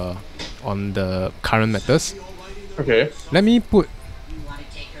current matters. Okay. Let me put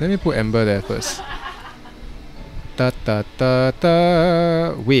Amber there first. Ta ta ta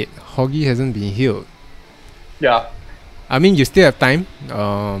ta. Wait, Hoggy hasn't been healed. Yeah. I mean, you still have time.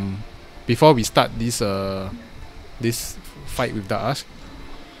 Before we start this fight with the Ash.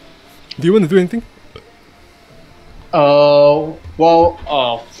 Do you want to do anything? Well,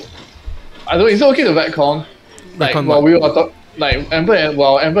 I don't. Is it okay to retcon? Like Retcon while what? we are Amber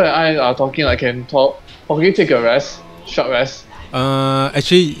and I are talking, I can talk. Okay, take a rest, short rest.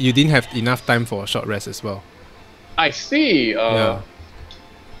 Actually, you didn't have enough time for a short rest as well. I see. Yeah.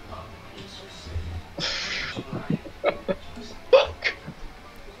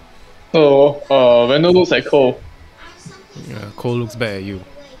 So, Randall looks like Cole. Yeah, Cole looks back at you.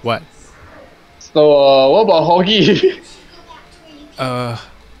 What? So, what about Hoggy?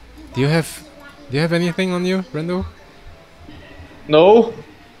 Do you have anything on you, Randall? No.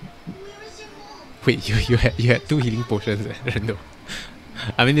 Wait, you had 2 healing potions, Randall.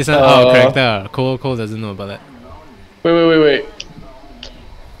 I mean, this is out of character. Cole doesn't know about that. Wait.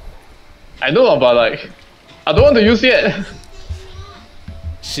 I know, but like, I don't want to use it.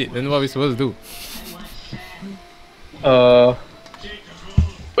 Shit, then what are we supposed to do?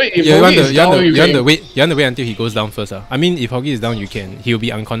 Wait, if You Hoggy want is down, to wait until he goes down first. I mean, if Hoggy is down, he'll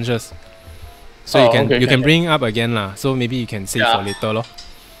be unconscious. So you can bring up again lah. So maybe you can save for later lor.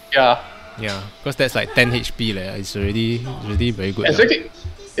 Yeah. Yeah, because that's like 10 HP leh. It's already very good. Exactly.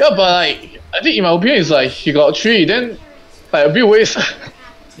 Yeah, but like, I think in my opinion, it's like he got 3, then like a bit waste.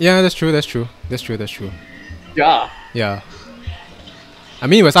 Yeah, that's true. Yeah. Yeah. I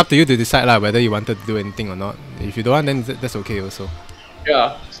mean, it was up to you to decide lah whether you wanted to do anything or not. If you don't want, then that's okay also.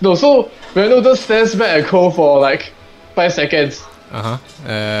 Yeah. No, so Randall just stands back at Cole for like 5 seconds.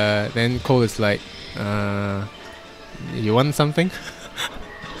 Then Cole is like, you want something?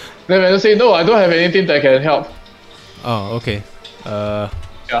 Then Randall say, no, I don't have anything that can help. Oh, okay. Yeah.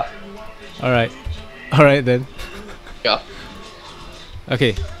 Alright then. Yeah.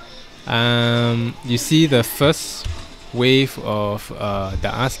 Okay. You see the first wave of the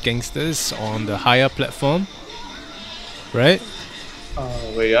Ass Gangsters on the higher platform, right?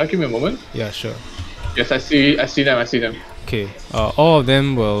 Wait, give me a moment. Yeah, sure. Yes, I see them. Okay. All of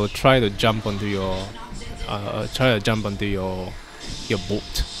them will try to jump onto your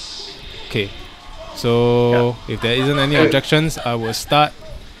boat. Okay. So if there isn't any objections, I will start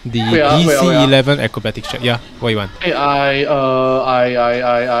the DC-11 acrobatics check. Yeah, what you want? Hey, I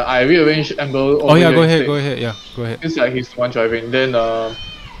rearrange Amber. Oh yeah, go ahead. Yeah, go ahead. It's like he's the one driving. Then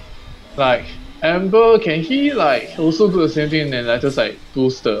like Amber, can he like also do the same thing and like just like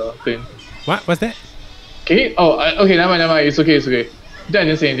boost the thing? What's that? Can he? Okay, never mind. It's okay. Then I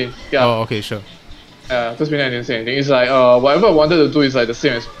didn't say anything. Yeah. Oh, okay, sure. Just mean I didn't say anything. It's like whatever I wanted to do is like the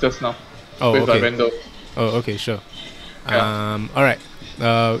same as just now. Oh, with okay. Randall. Oh, okay, sure. Yeah. All right.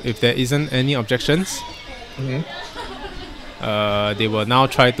 If there isn't any objections, they will now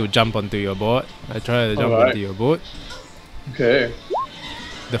try to jump onto your board. Onto your board. Okay.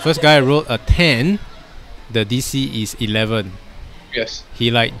 The first guy rolled a 10. The DC is 11. Yes. He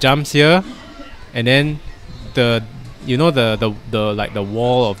like jumps here, and then the you know the like the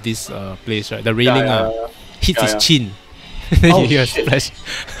wall of this place, right? The railing hits his chin. Then you hear a splash.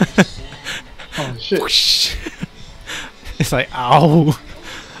 Oh shit. It's like ow.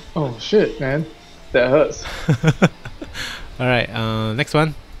 Oh shit, man. That hurts. Alright, next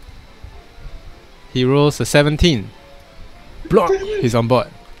one. He rolls a 17. Block! He's on board.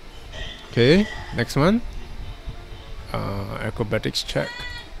 Okay, next one. Acrobatics check.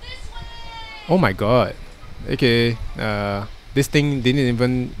 Oh my god. Okay, this thing didn't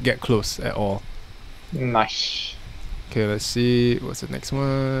even get close at all. Nice. Okay, let's see. What's the next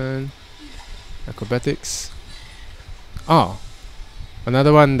one? Acrobatics. Oh,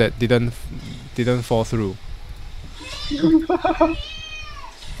 another one that didn't fall through.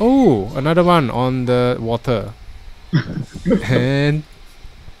 Oh, another one on the water. And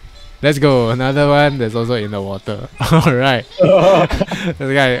let's go. Another one that's also in the water. Alright.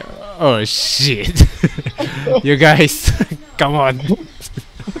 The guy. Oh shit. You guys, come on.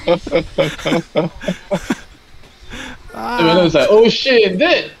 And then it's like, oh shit, it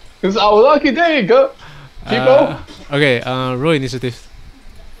did! It's our lucky day, go! People! Okay, roll initiative.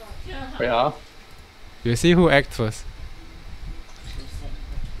 Yeah. You see who acts first.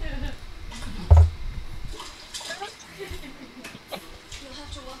 You'll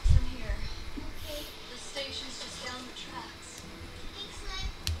have to walk from here. The station's just down the tracks.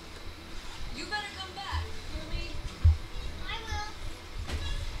 You better come back, hear me? I will.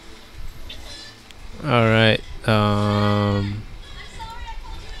 Alright,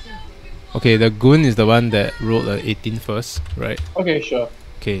 okay, the goon is the one that rolled an 18 first, right? Okay, sure.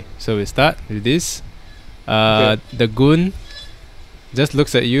 Okay, so we start with this. The goon just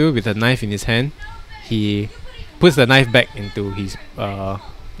looks at you with a knife in his hand. He puts the knife back into his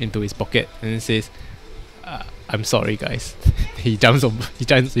pocket and says, "I'm sorry, guys." He jumps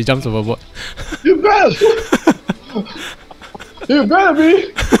overboard. You better! You better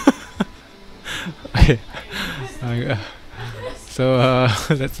be! So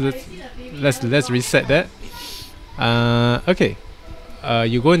let's reset that. Okay.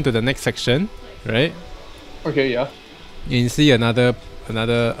 You go into the next section, right? Okay, yeah. You see another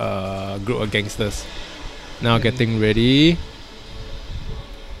group of gangsters now getting ready.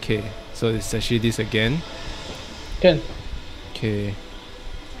 Okay, so it's actually this again. Can. Okay.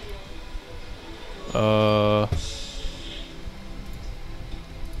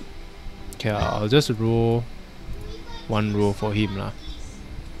 Okay, I'll just roll one roll for him lah.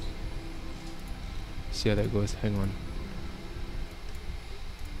 See how that goes. Hang on.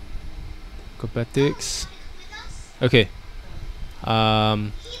 Acrobatics. Okay.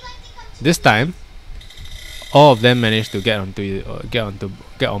 This time, all of them managed to get on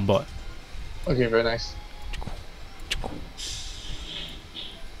board. Okay, very nice.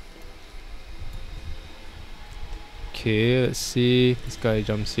 Okay, let's see. This guy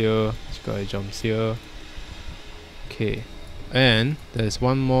jumps here. This guy jumps here. Okay, and there's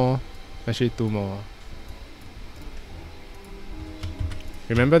one more. Actually, two more.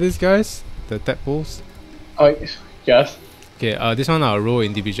 Remember these guys? The tadpoles? Oh, yes. Okay, this one I'll roll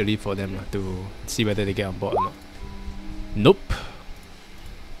individually for them to see whether they get on board or not. Nope.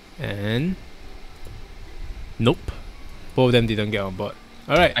 And nope. Both of them didn't get on board.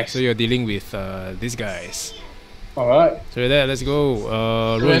 Alright, Nice. so you're dealing with these guys. Alright. So with that, let's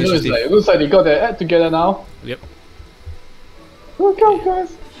go. Roll It initiative. looks like they got their act together now. Yep. Look out,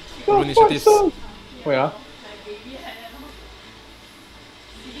 guys! Roll Go initiatives. fight, oh yeah.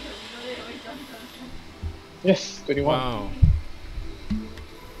 Yes, 21. Wow.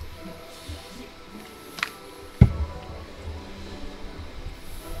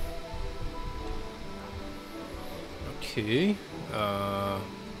 Okay.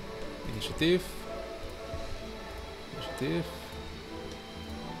 Initiative. Initiative.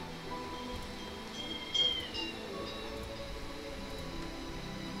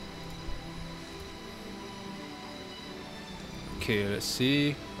 Okay, let's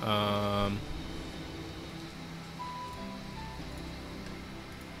see.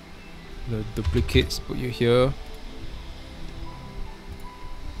 The duplicates put you here.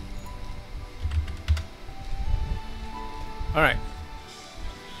 Alright.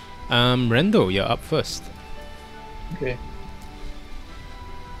 Randall, you're up first. Okay.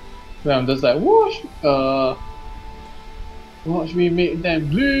 Then I'm just like, watch me make them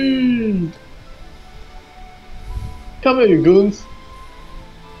bleed. Come here, you goons.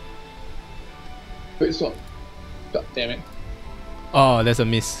 Wait, stop. God damn it. Oh, that's a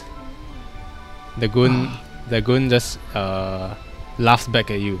miss. The goon just laughs back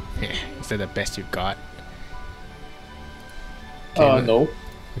at you. Is that the best you got? Okay, No.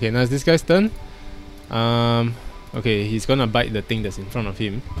 Okay, now it's this guy's turn. Okay, he's gonna bite the thing that's in front of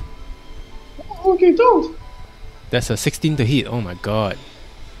him. Okay, don't. That's a 16 to hit. Oh my god.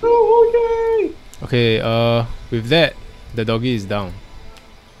 No, okay. Okay, with that, the doggy is down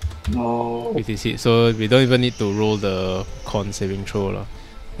No. with his hit. So we don't even need to roll the con saving throw lah.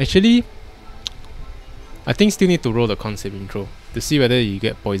 Actually, I think still need to roll the con saving throw to see whether you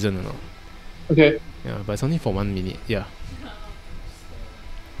get poison or not. Okay. Yeah, but it's only for 1 minute. Yeah.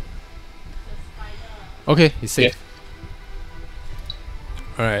 Okay, he's safe. Yeah.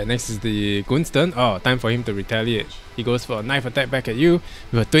 Alright, next is the Goon's turn. Oh, time for him to retaliate. He goes for a knife attack back at you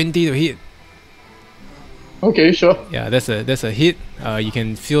with a 20 to hit. Okay, sure. Yeah, that's a hit. You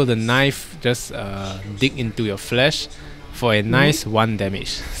can feel the knife just dig into your flesh for a nice 1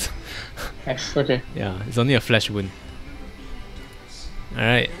 damage. Nice. Okay. Yeah, it's only a flesh wound.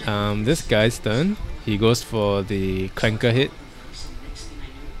 Alright, this guy's turn. He goes for the clanker hit.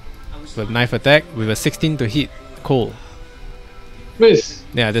 With knife attack with a 16 to hit. Cole. Miss.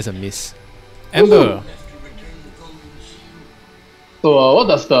 Yeah, that's a miss. Ember. So what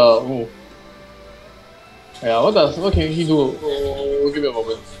does the what can he do? Oh, give me a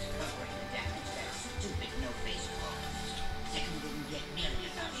moment.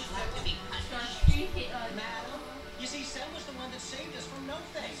 You see, Sam was the one that saved us from no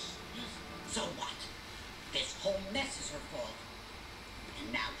face. So what? This whole mess is her fault.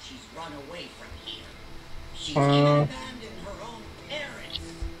 And now she's run away from here. She's abandoned her own parents.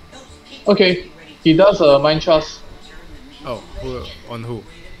 Those kids Okay, he does a mind trust. Oh, on who?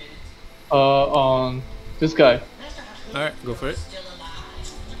 On this guy. Alright, go for it.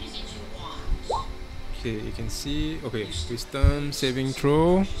 Okay, you can see. Okay, wisdom saving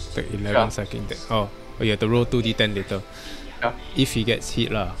throw. Take 11 seconds. Oh, you have to roll 2d10 later. Yeah. If he gets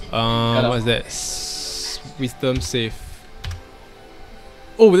hit lah. What's that? Wisdom save.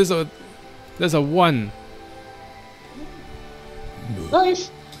 Oh, there's a 1.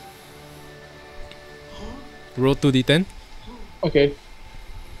 Nice. Roll 2d10. Okay.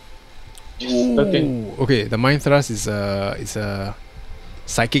 13. Okay, the mind thrust is a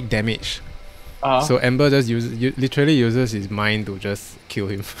psychic damage. Uh-huh. So Ember just literally uses his mind to just kill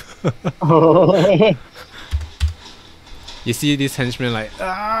him. You see this henchman like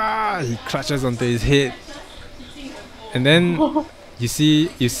he clutches onto his head, and then you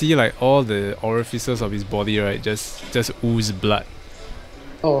see like all the orifices of his body, right, just ooze blood.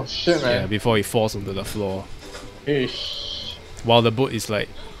 Oh shit, man. Yeah, before he falls onto the floor. Ish. While the boat is like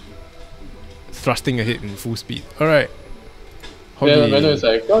thrusting ahead in full speed. Alright. Yeah, Randall is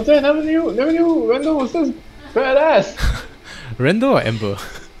like, God damn, never knew Randall was this badass. Randall or Ember?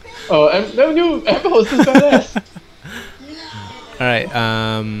 Oh, never knew Ember was this badass. Alright,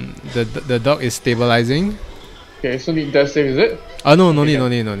 the dog is stabilizing. Okay, so need death save, is it? Oh no, no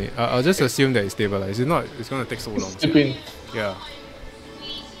need. I'll just assume that it's stabilized. If not, it's gonna take so long. Sleeping. Yeah.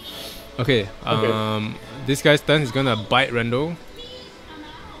 Okay, this guy's turn is gonna bite Randall.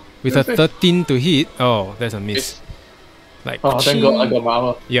 With a 13 to hit. Oh, that's a miss. Like, oh, thank God I got my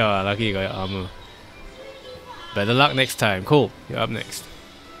armor. Yeah, lucky you got your armor. Better luck next time. Cool, you're up next.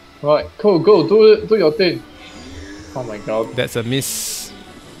 Right, cool, go, do your thing. Oh my God. That's a miss.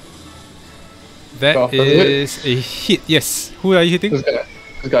 That is a hit. Yes. Who are you hitting? This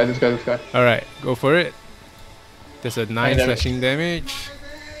guy. Alright, go for it. There's a 9 slashing damage.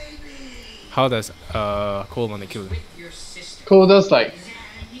 How does Cole want to kill him? Cole does like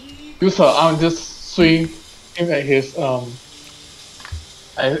use her arm, just swing him at his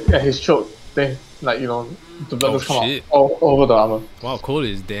throat. Then like the blood just come out all over the armor. Wow, Cole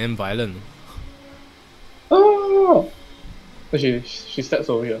is damn violent. Oh! She steps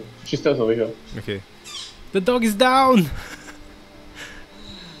over here. Okay. The dog is down!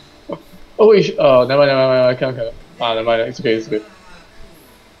 Oh wait, never mind, I can't. Never mind, it's okay.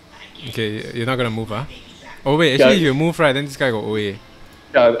 Okay, you're not gonna move, huh? Oh wait, actually if you move right, then this guy go away.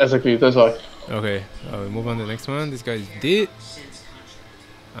 Yeah, exactly, that's why. Okay, move on to the next one. This guy is dead.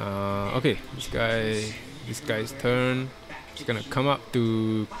 Okay, this guy's turn. He's gonna come up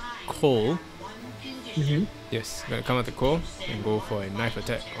to Cole. Yes, gonna come up to Cole and go for a knife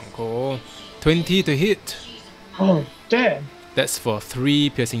attack on Cole. 20 to hit. Oh, damn. That's for 3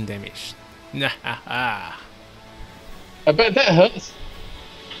 piercing damage. I bet that hurts.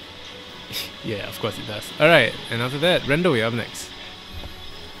 Yeah, of course it does. Alright, and after that, Randall, you're up next.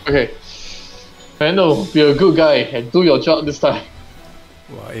 Okay. Randall, be a good guy and do your job this time.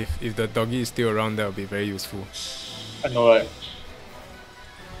 Well, if the doggy is still around, that would be very useful. I know, right?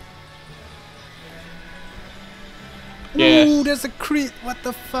 Yes. Ooh, there's a crit! What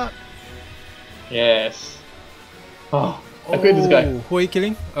the fuck? Yes. Oh, I crit this guy. Who are you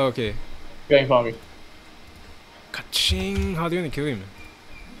killing? Oh, okay. Guy in front of me. Ka-ching! How do you want to kill him?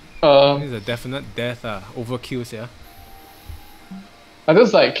 This is Um, a definite death. Overkills, yeah. I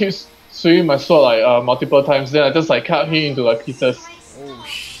just like keep swinging my sword like multiple times. Then I just like cut him into like pieces. Oh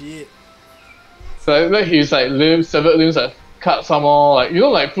shit. So like his like limbs, severed limbs, like cut some more. Like you know,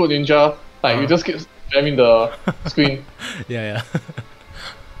 like Fruit Ninja, like you just keep jamming the screen. Yeah.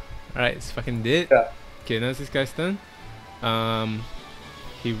 Alright, it's fucking dead. Yeah. Okay, now it's this guy's turn.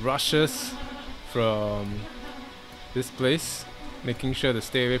 He rushes from this place, making sure to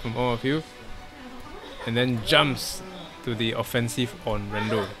stay away from all of you, and then jumps to the offensive on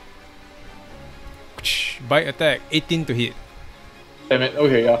Rendo. Bite attack, 18 to hit. Damn it.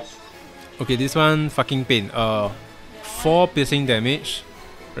 Okay, yeah. Okay, this one fucking pain. 4 piercing damage,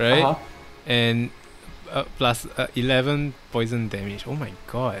 right? And plus 11 poison damage. Oh my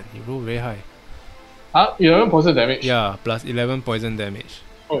god, you roll very high. 11 poison damage. Yeah, plus 11 poison damage.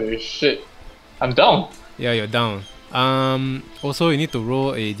 Holy shit. I'm down. Yeah, you're down. Also you need to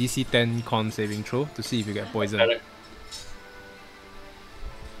roll a DC 10 con saving throw to see if you get poison. Damn it.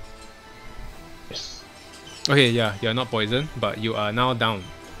 Yes. Okay, yeah, you're not poisoned, but you are now down.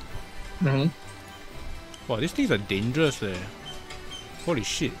 Wow, these things are dangerous eh. Holy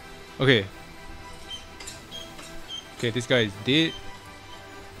shit. Okay. Okay, this guy is dead.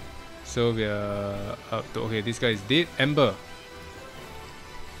 So we are up to, okay, this guy is dead. Ember.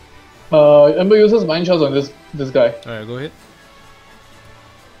 Ember uses mind charge on this guy. Alright, go ahead.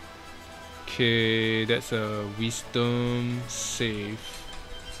 Okay, that's a wisdom save.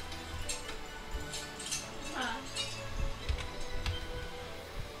 Uh,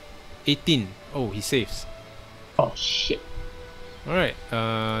 18. Oh, he saves. Oh shit. Alright,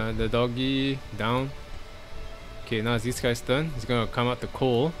 the doggy down. Okay, now it's this guy's turn. He's gonna come out to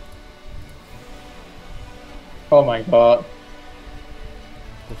Cole. Oh my god.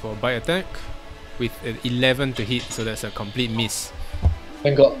 Go for a bite attack with an 11 to hit, so that's a complete miss.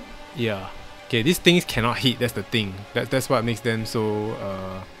 Thank god. Yeah. Okay, these things cannot hit, that's the thing. That's what makes them so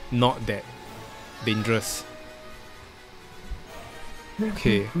not that dangerous.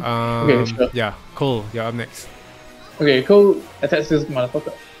 Okay, Okay, sure. yeah, Cole, you're up next. Okay, Cole attacks this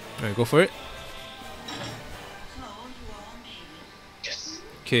motherfucker. Alright, go for it. Yes.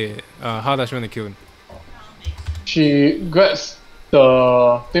 Okay, how does she want to kill him? She grabs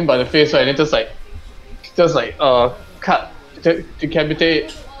the thing by the face, right, and then just like cut,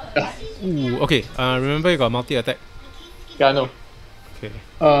 decapitate. Ooh, okay, remember you got multi-attack. Yeah, I know.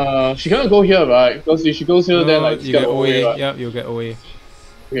 Okay. She cannot go here, right? Because if she goes here, then like you get away. right? Yeah, you'll get away.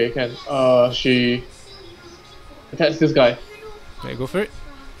 Okay, can. She attacks this guy. Alright, go for it.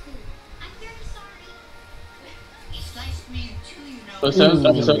 It's nice to meet you too, you know. So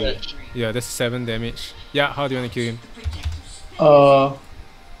 7 damage. Yeah, that's 7 damage. Yeah, how do you want to kill him?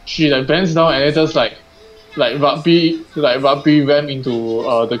 She like bends down and it just like rugby ram into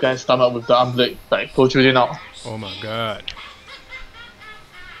the guy's stomach with the arm blade like protruding out. Oh my god.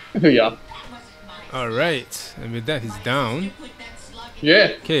 Yeah. Alright, and with that he's down.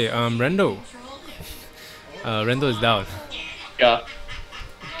 Yeah. Okay, Rendo. Rendo is down. Yeah.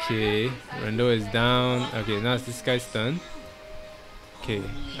 Okay, Rendo is down. Okay, now it's this guy's turn. Okay,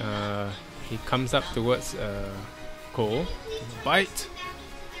 he comes up towards Cole. Bite.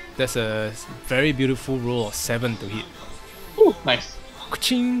 That's a very beautiful roll of 7 to hit. Ooh, nice.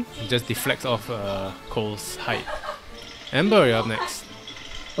 Ka-ching! Just deflects off Cole's height. Ember, you're up next.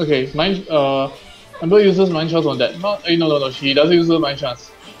 Okay, Ember uses mind chance on that. No. She doesn't use mind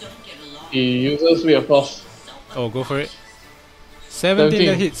chance. He uses Ray of Frost. Oh, go for it. 17 that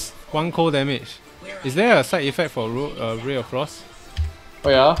 17. hits. 1 cold damage. Is there a side effect for Ray of Frost? Oh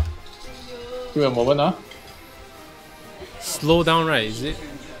yeah. Give me a moment, Slow down, right? Is it?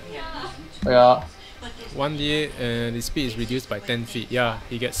 Oh yeah. 1d8 and his speed is reduced by 10 feet. Yeah,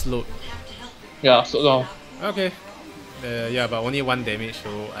 he gets slowed. Yeah. So no. Okay. Yeah, but only 1 damage, so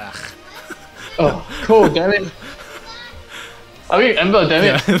Oh, cool. Damn it. I mean, Ember. Damn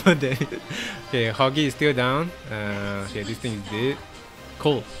it. yeah, but then- okay, Hoggy is still down. Okay, this thing is dead.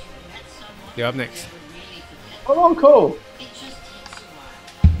 Cool. You're up next. Come on, Cole.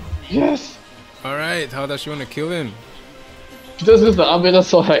 Yes. Alright, how does she want to kill him? She just uses the arm blade,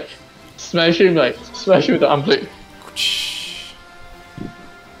 so like smash him with the arm blade.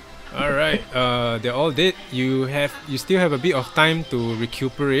 Alright, they're all dead. You still have a bit of time to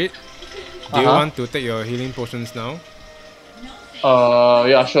recuperate. Do you want to take your healing potions now?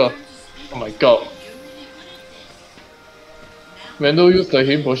 Yeah, sure. Oh my god. Randall used the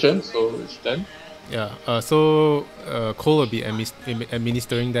healing potion, so it's done. Yeah, so Cole will be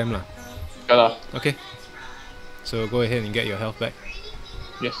administering them lah. Yeah lah. Okay. So go ahead and get your health back.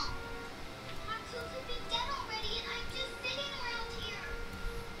 Yes.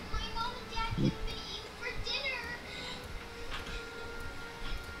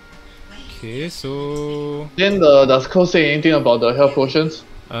 Okay, so Then does Cole say anything about the health potions?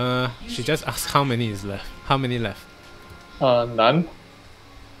 she just asked how many is left. How many left? None.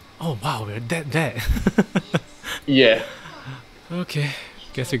 Oh wow, we're dead. Yeah. Okay,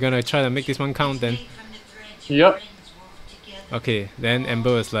 guess we're gonna try to make this one count then. Yep. Okay, then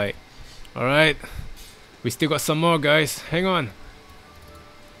Amber was like, alright, we still got some more guys, hang on.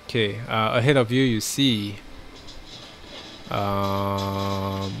 Okay, ahead of you, you see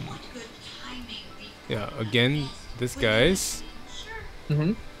yeah, again, this guy's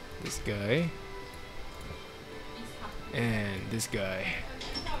this guy and this guy.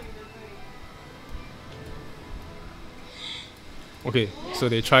 Okay, so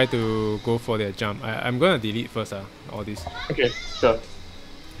they try to go for their jump. I'm gonna delete first, all this. Okay, sure.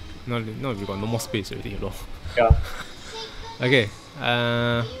 No, we got no more space already, lol. Yeah. Okay,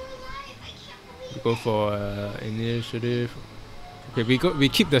 we go for initiative. Okay, we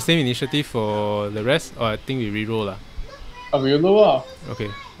keep the same initiative for the rest, or I think we reroll lah. We lower.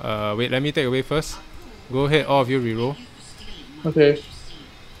 Okay, wait, let me take away first. Go ahead, all of you reroll. Okay.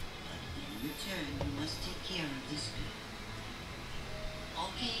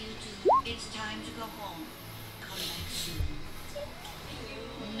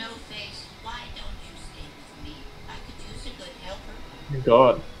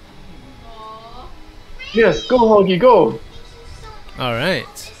 God. Yes, go Hoggy, go!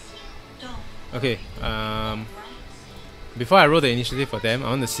 Alright. Okay, before I roll the initiative for them,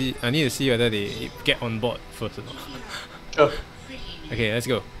 I need to see whether they get on board first or not. Sure. Okay, let's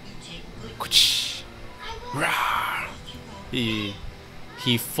go. He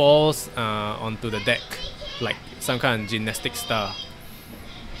falls onto the deck like some kind of gymnastic star.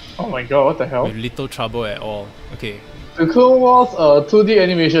 Oh my god, what the hell? With little trouble at all. Okay. The Clone Wars 2D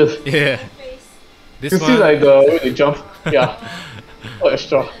animation. Yeah. This you one. see like the way they jump. Yeah. Oh,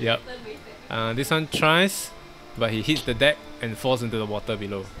 extra. Yep. This one tries, but he hits the deck and falls into the water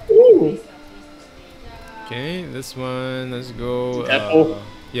below. Ooh. Okay, this one, let's go. Tadpole.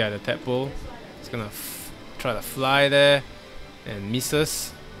 Yeah, the tadpole. It's gonna try to fly there and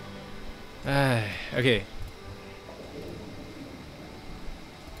misses. Okay.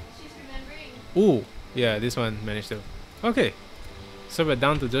 Ooh, yeah, this one managed to. Okay, so we're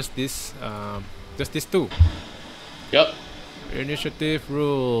down to just these two. Yep. Initiative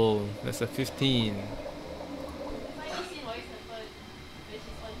rule. That's a 15.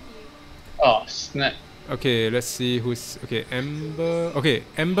 Oh snap. Okay, let's see who's okay. Amber. Okay,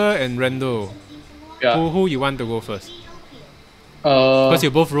 Amber and Randall. Yeah. Who you want to go first? Because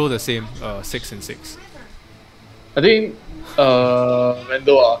you both roll the same. 6 and 6. I think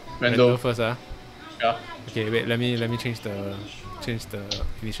Randall. Randall first, Yeah. Okay, wait. Let me change the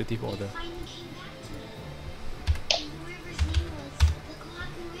initiative order.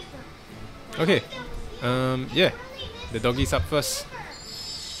 Okay. Yeah. The doggy's up first.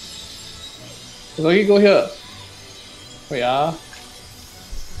 Doggy, go here. Wait,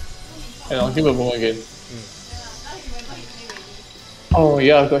 Hey, I'll give a boom again. Oh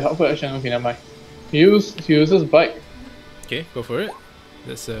yeah, got help for action. Okay, never mind. He uses bike. Okay, go for it.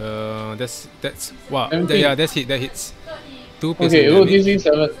 That's wow. Empty. Yeah, that hits. 2 Okay, roll damage. DC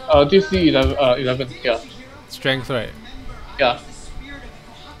 7. DC 11. Yeah. Strength, right? Yeah.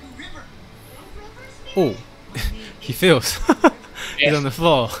 Oh, he fails. He's Yes. on the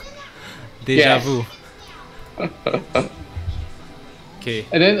floor. Deja Yes. vu. Okay.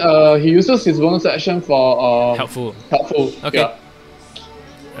 And then he uses his bonus action for Helpful. Okay. Yeah.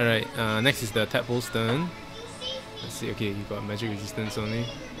 Alright, next is the tadpole's turn. Let's see, okay, you got magic resistance only.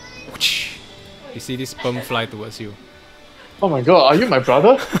 You see this sperm fly towards you. Oh my god, are you my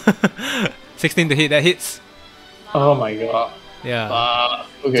brother? 16 to hit, that hits. Oh my god. Yeah.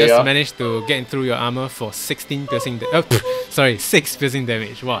 Okay, Just yeah. managed to get through your armor for 16 piercing sorry, 6 piercing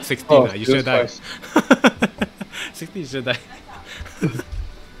damage. Wow, 16 Oh, you should die. Jesus 16 you should die.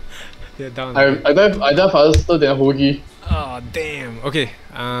 You're down. I dive faster than Hoagie. Oh damn. Okay.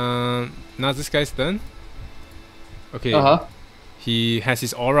 Now this guy's turn. Okay. Uh-huh. He has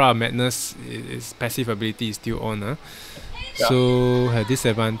his aura madness. His passive ability is still on. Yeah. So have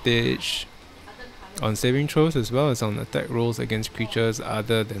disadvantage on saving throws as well as on attack rolls against creatures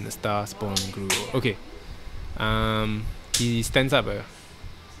other than the star spawn group. Okay. He stands up.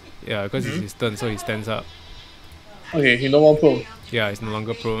 Yeah, because it's his turn, so he stands up. Okay, he no more prone. Yeah, he's no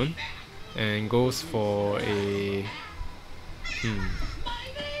longer prone, and goes for a.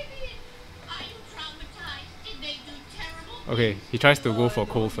 Okay, he tries to go for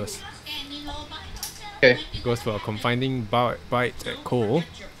Cole first. Okay. He goes for a confining bite at Cole.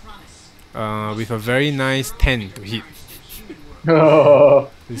 with a very nice 10 to hit.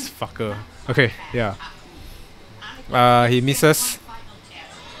 This fucker. Okay, yeah. He misses.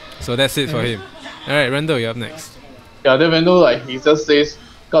 So that's it for him. Alright, Randall, you're up next. Yeah, then Randall like he just says,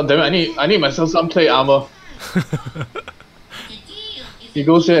 "God damn it, I need myself some plate armor." He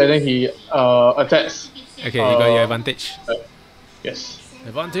goes here and then he attacks. Okay, you got your advantage. Yes.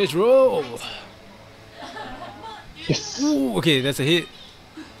 Advantage roll! Yes. Ooh, okay, that's a hit.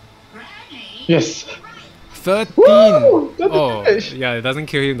 Yes. 13! Woo! That's Oh, damage. yeah, it doesn't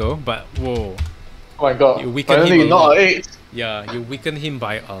kill him though, but whoa. Oh my god. You weaken Finally him a not lot. an 8. Yeah, you weaken him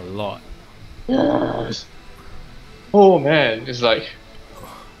by a lot. Yes. Oh man, it's like.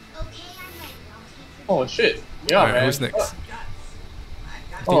 Oh shit. Yeah, Alright, man. who's next?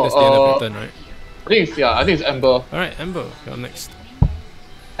 I think Oh, that's the end of your turn, right? I think it's Ember. Alright, Amber, you're up next.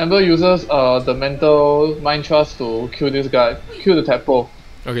 Ember uses the mental mind trust to kill this guy, kill the tadpole.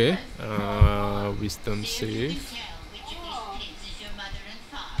 Okay, wisdom save.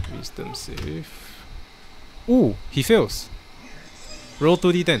 Wisdom save. Ooh, he fails. Roll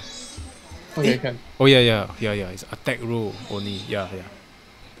 2d10. Okay, can. Oh yeah, it's attack roll only. Yeah.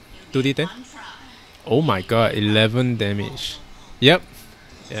 2d10. Oh my god, 11 damage. Yep.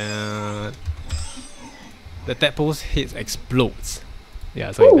 The tadpole's head explodes.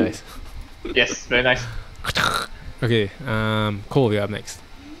 Yeah, so he dies. Yes, very nice. Okay, Cole, you're up next.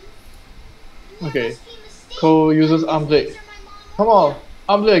 Okay. Cole uses arm blade. Come on,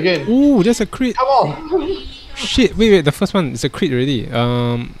 arm blade again. Ooh, that's a crit. Come on. Shit, wait, the first one is a crit already.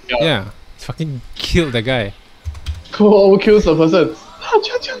 Yeah. Fucking killed the guy. Cole overkills the person.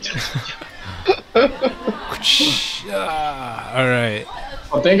 Alright.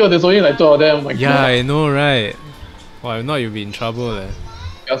 Oh, thank god, there's only like 2 of them. Oh my Yeah, god. I know, right? Wow, if not you'll be in trouble there.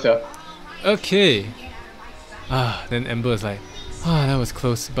 Yes, yeah. Okay. Then Amber's like, that was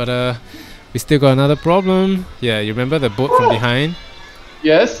close, but we still got another problem. Yeah, you remember the boat from behind?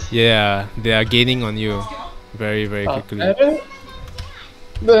 Yes. Yeah, they are gaining on you very, very quickly.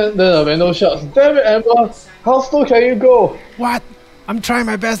 Then the Randall shouts, "Damn it, Amber! How slow can you go?" What? I'm trying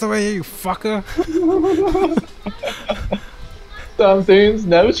my best over here, you fucker. Some things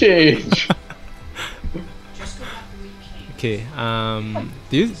never change. Okay,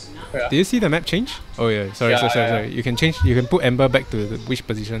 do you see the map change? Oh yeah, sorry. You can change, you can put Amber back to which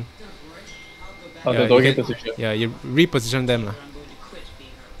position? Oh, Yeah, the you doggy can- position. Yeah, you reposition them lah.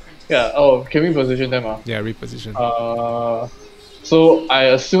 Yeah, oh, can we position them? Yeah, reposition. So I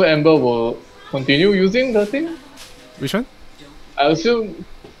assume Amber will continue using the thing? Which one? I assume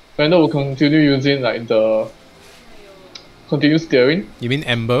Randall will continue using like the continue steering. You mean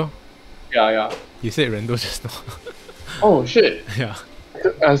Amber? Yeah. You said Randall just now. Oh shit. Yeah.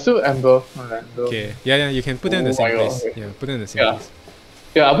 I assume Amber. Randall. Okay. Yeah, you can put them in the Oh same my God, place. okay. Yeah, put them in the same Yeah. place.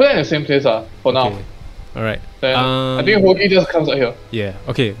 Yeah, I'll put it in the same place for now. Okay. Alright. Then I think Hoagie just comes out here. Yeah,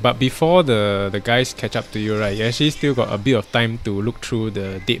 okay, but before the guys catch up to you, right, you actually still got a bit of time to look through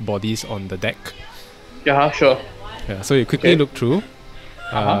the dead bodies on the deck. Yeah, sure. Yeah, so you quickly Okay. look through,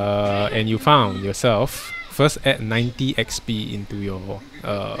 and you found yourself first add 90 XP into your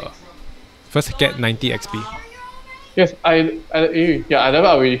first get 90 XP. Yes, I level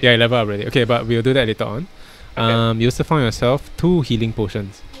up already. Yeah, you level up already. Okay, but we'll do that later on. You also found yourself 2 healing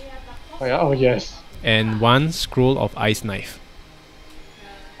potions Oh yeah, oh yes. and 1 scroll of ice knife.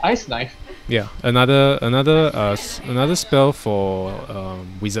 Ice knife. Yeah, another spell for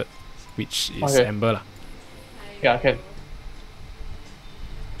wizard, which is Okay. Amber lah. Yeah, can.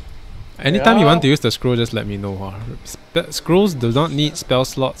 Anytime you Yeah. want to use the scroll, just let me know. Scrolls do not need spell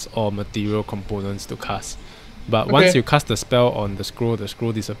slots or material components to cast. But once Okay. you cast the spell on the scroll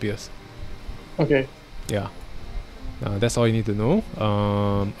disappears. Okay. Yeah. That's all you need to know.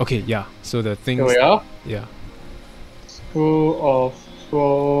 Okay, yeah. So the things. Here we are. Yeah. Scroll of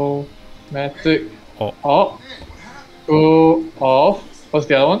Chromatic Oh. Orb. Scroll of what's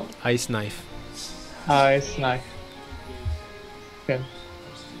the other one? Ice knife. Ice knife. Can.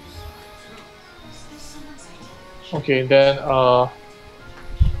 Okay, then oh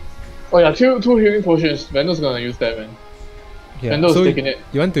yeah, two healing potions. Vandal's gonna use that, man. Yeah. Vandal's So taking it.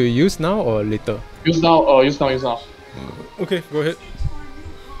 you want to use now or later? Use now. Use now. Okay, go ahead.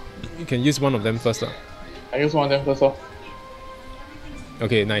 You can use one of them first lah. I use one of them first.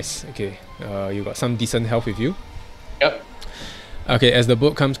 Okay, nice. Okay, you got some decent health with you. Yep. Okay, as the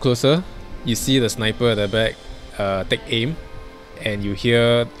boat comes closer, you see the sniper at the back take aim, and you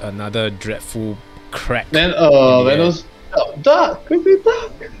hear another dreadful crack. Then the Vandal's duck, quickly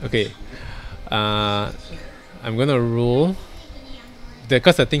duck. Okay, I'm gonna roll.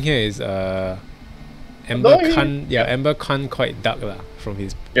 Because the thing here is Ember Ember can't quite duck lah from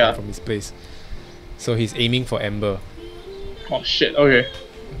his place. So he's aiming for Ember. Oh shit, okay.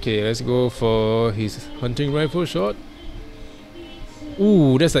 Okay, let's go for his hunting rifle shot.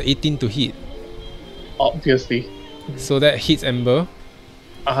 Ooh, that's a 18 to hit. Obviously. So that hits Ember.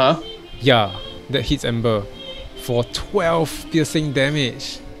 Uh-huh. Yeah, that hits Ember for 12 piercing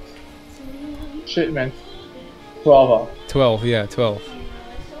damage. Shit, man. 12, 12, yeah, 12.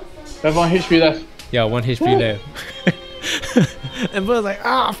 Have 1 HP left. Yeah, 1 HP left. Ember's like,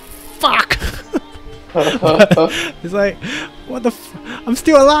 ah, fuck! It's like, what the I'm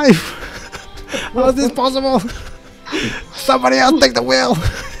still alive! How is this possible? Somebody else take the wheel!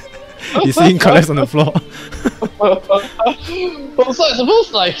 You see him collapse on the floor. But so I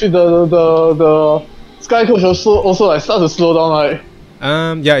suppose like the Sky Coach also like start to slow down, right?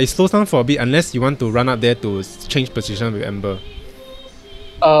 Yeah, it slows down for a bit unless you want to run up there to change position with Ember.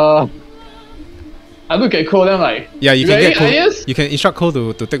 I look at Cole then like, yeah, you can get Cole. Ideas? You can instruct Cole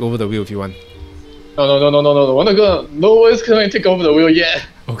to take over the wheel if you want. No. No one's gonna take over the wheel yet.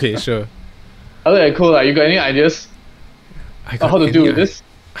 Okay, sure. I look at Cole like, you got any ideas on how to deal with this?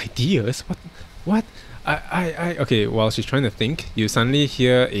 Ideas? What? Okay, while she's trying to think, you suddenly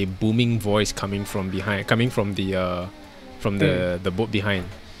hear a booming voice coming from behind, the boat behind.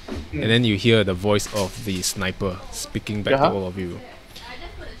 And then you hear the voice of the sniper speaking back to all of you.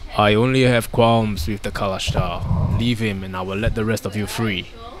 I only have qualms with the Kalashtar. Leave him and I will let the rest of you free.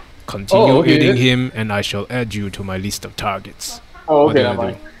 Continue aiding him and I shall add you to my list of targets. Oh, okay, never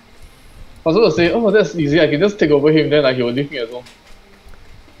mind. I was going to say, oh, that's easy. I can just take over him, then like, he will leave me alone.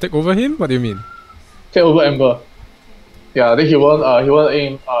 Take over him? What do you mean? Take over Ember. Yeah, then he won't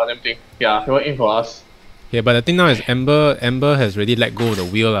aim everything. Yeah, he won't aim for us. Yeah, but the thing now is Ember has already let go of the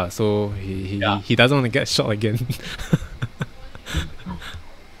wheel lah, so he doesn't want to get shot again.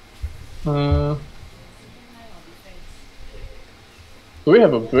 Do we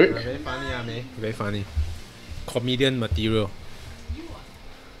have a brick? Very funny, mate. Very funny. Comedian material.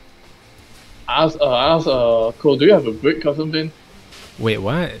 I asked Cole, do you have a brick or something? Wait,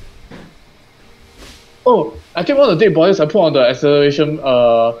 what? Oh, I think one of the dead bodies I put on the acceleration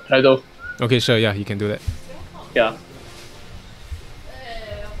pedal. Okay, sure, yeah, you can do that. Yeah.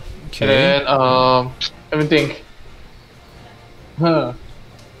 Okay. And then let me think.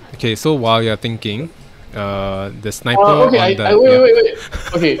 Okay, so while you're thinking, the sniper okay, on the wait.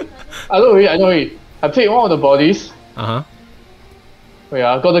 Okay, I know already. I take one of the bodies. Wait,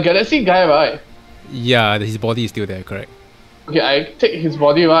 I got the galaxy guy, right? Yeah, his body is still there, correct. Okay, I take his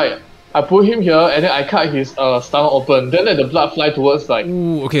body, right? I put him here and then I cut his stomach open. Then let the blood fly towards like.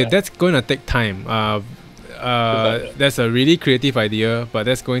 Ooh, okay, that's going to take time. That's a really creative idea, but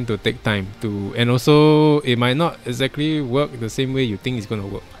that's going to take time to, and also it might not exactly work the same way you think it's going to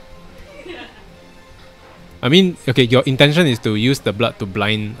work. I mean, okay, your intention is to use the blood to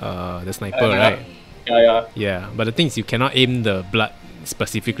blind the sniper, right? Yeah, but the thing is you cannot aim the blood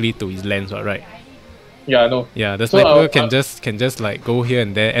specifically to his lens, right? Yeah, I know. Yeah, the sniper can just like go here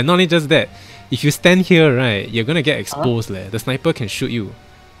and there, and not only just that, if you stand here, right, you're gonna get exposed. The sniper can shoot you.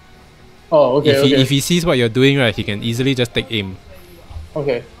 Oh, okay. If he sees what you're doing, right, he can easily just take aim.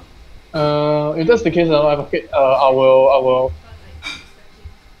 Okay. If that's the case, I will.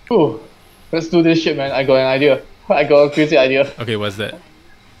 Ooh, let's do this shit, man. I got an idea. I got a crazy idea. Okay, what's that?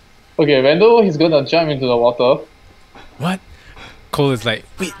 Okay, Randall, he's gonna jump into the water. What? Cole is like,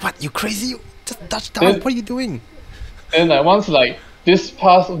 wait, what? You crazy? Just touch down. What are you doing? And like once like this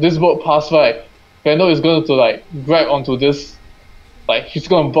boat pass by, Randall is going to like grab onto this. Like he's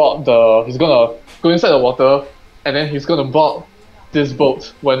gonna go inside the water, and then he's gonna board this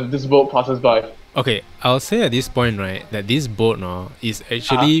boat when this boat passes by. Okay, I'll say at this point, right, that this boat now is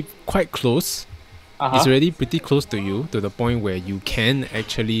actually quite close. It's already pretty close to you, to the point where you can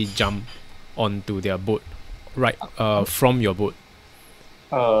actually jump onto their boat, right? From your boat.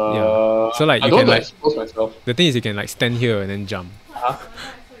 Yeah. So like you can like expose myself. The thing is you can like stand here and then jump.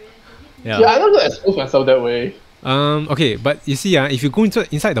 Yeah, I don't want to expose myself that way. Okay, but you see, if you go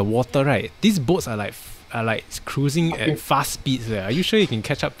inside the water, right, these boats are like cruising at fast speeds. Are you sure you can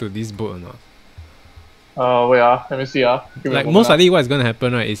catch up to this boat or not? Wait, let me see. Like most likely, what's gonna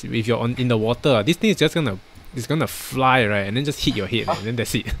happen, right, is if you're in the water, this thing is just gonna fly, right, and then just hit your head, and then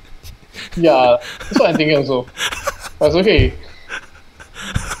that's it. Yeah, that's what I'm thinking also. That's okay.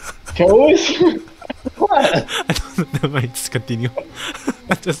 Can always. What? I don't know. Never mind, just continue.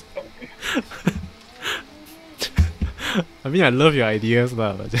 I mean, I love your ideas,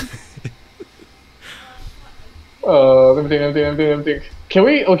 but let me think. Can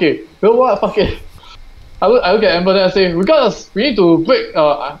we? Okay. You know what? Fuck it. I look at Amber and I say, regardless, we need to break.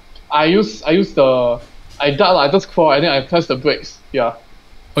 I use the I died. I just crawl and then I press the brakes. Yeah.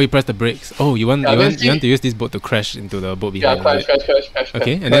 Oh, you press the brakes. Oh, you want to use this boat to crash into the boat behind. Yeah, crash.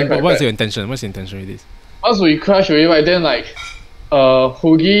 Okay, and then what's your intention? What's your intention with this? Once we crash already, right, then like,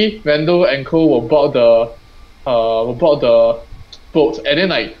 Hoogie, Randall, and Cole will board the boat, and then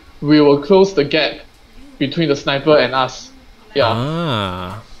like we will close the gap between the sniper and us. Yeah.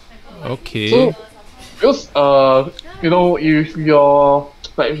 Ah. Okay. So, because you know, if you're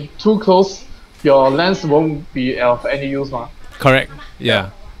like too close, your lens won't be of any use, ma. Correct.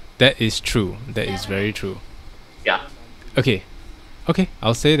 Yeah. That is true. That is very true. Yeah. Okay. Okay,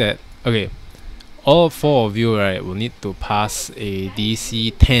 I'll say that. Okay. All 4 of you, right, will need to pass a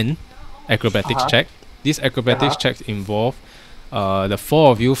DC 10 acrobatics check. These acrobatics checks involve the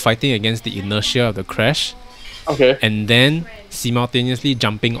 4 of you fighting against the inertia of the crash. Okay. And then simultaneously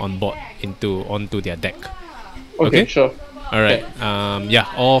jumping on board onto their deck. Okay, sure. Alright. Okay. Yeah,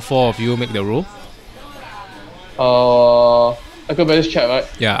 all 4 of you make the roll. Acrobatics check, right?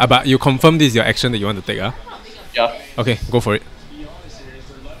 Yeah, but you confirm this is your action that you want to take, Yeah. Okay, go for it.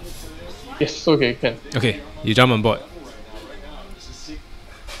 Yes, okay, can. Okay, you jump on board.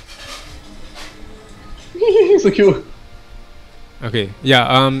 So cute. Okay,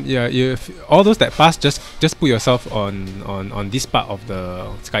 yeah, you all those that pass, just put yourself on this part of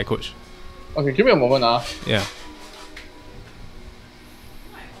the sky coach. Okay, give me a moment, Yeah.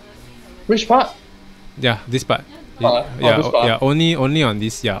 Which part? Yeah, this part. This part. Yeah, only on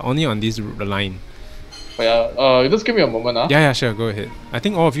this line. Oh, yeah, just give me a moment, Yeah, sure, go ahead. I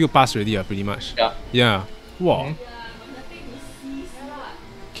think all of you passed already, pretty much. Yeah. Yeah. Wow.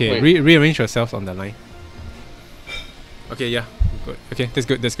 Okay, Wait. rearrange yourselves on the line. Okay, yeah, good. Okay, that's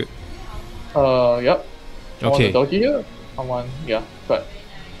good. Yep. I want the Okay. doggy here. I want, yeah, but.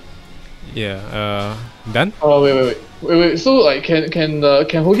 Yeah. Done. Oh, wait. So like, can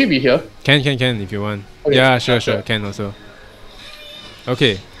Hoogie be here? Can if you want. Okay, Yeah, sure, sure. can also.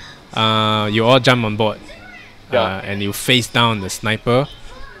 Okay. You all jump on board. Yeah. And you face down the sniper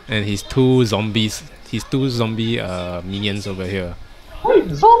and his 2 zombies. His 2 zombie minions over here. Wait,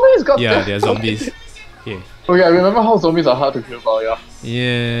 zombies got Yeah, they're zombies. Okay. Okay, I remember how zombies are hard to kill about, yeah.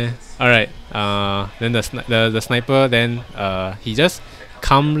 Yeah. Alright. Then the sniper then he just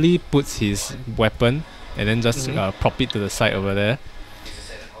calmly puts his weapon and then just prop it to the side over there.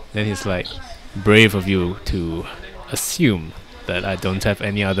 Then he's like, brave of you to assume that I don't have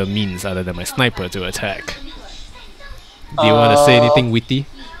any other means other than my sniper to attack. Do you want to say anything witty?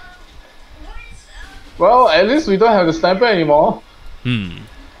 Well, at least we don't have the sniper anymore.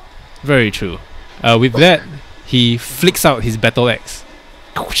 Very true. With that, he flicks out his battle axe.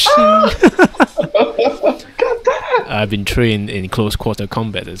 I've been trained in close quarter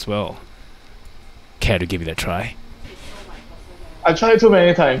combat as well. Care to give it a try? I tried too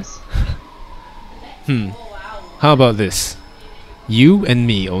many times. How about this? You and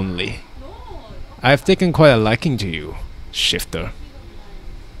me only. I've taken quite a liking to you, Shifter.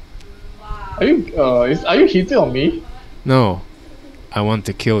 Are you hitting on me? No, I want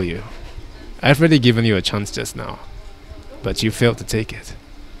to kill you. I've already given you a chance just now, but you failed to take it.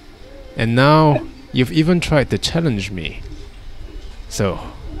 And now, you've even tried to challenge me. So,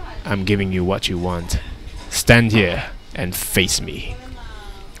 I'm giving you what you want. Stand here and face me.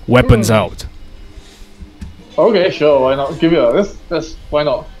 Weapons out. Okay, sure, why not? Give it a let's why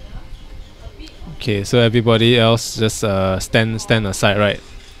not? Okay, so everybody else just stand aside, right?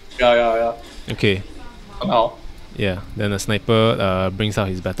 Yeah. Okay. Now. Yeah, then the sniper brings out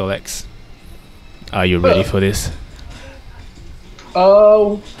his battle axe. Are you ready for this?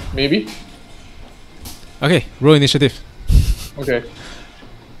 Maybe. Okay, roll initiative. Okay.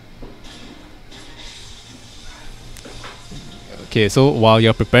 Okay, so while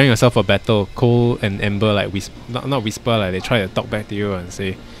you're preparing yourself for battle, Cole and Amber like not whisper, like they try to talk back to you and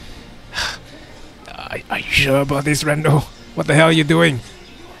say, Are you sure about this, Randall? What the hell are you doing?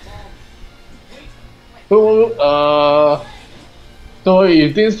 So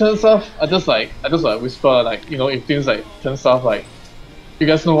if things turn south, I just like whisper, like, you know, if things like turn south, like, you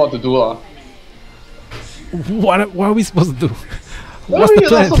guys know what to do, What are we supposed to do? What What's are the you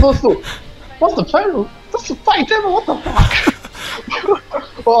plan? not supposed to? What's the plan? Just to fight them. What the fuck?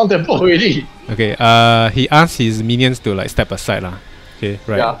 We're on the boat already. Okay. He asked his minions to like step aside, lah. Okay,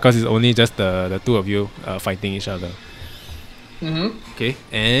 right? Yeah. Because it's only just the 2 of you fighting each other. Okay,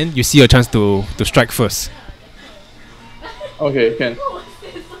 and you see a chance to strike first. Okay, can.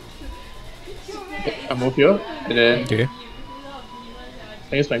 I move here, and then Okay.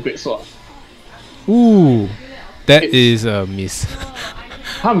 I use my great sword. Ooh, that is a miss.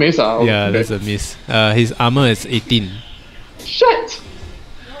 Huh, miss? Yeah, Okay. that's a miss. His armor is 18. Shit!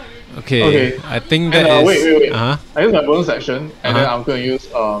 Okay. I think that and, is. wait. I use my bonus action, and then I'm going to use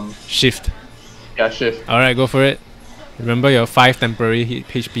shift. Yeah, shift. All right, go for it. Remember your 5 temporary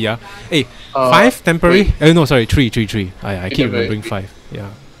HP. Hey, 5 temporary. No, sorry, 3. I keep remembering 5. Yeah.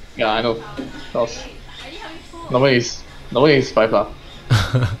 Yeah, I know. Normally is 5 lah.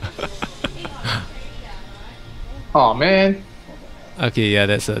 Oh man. Okay, yeah,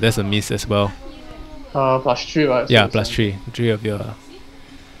 that's a miss as well. +3, right? Yeah, +3. 3 of your.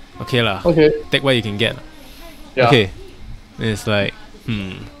 Okay lah. Okay. Take what you can get. Yeah. Okay. It's like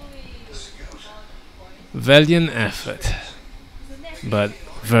valiant effort, but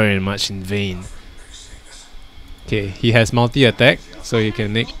very much in vain. Okay, he has multi-attack, so he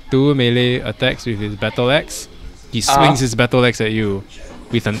can make 2 melee attacks with his battle axe. He swings his battle axe at you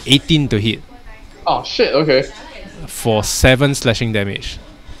with an 18 to hit. Oh shit, okay. For 7 slashing damage.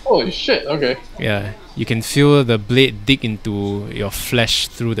 Holy shit, okay. Yeah, you can feel the blade dig into your flesh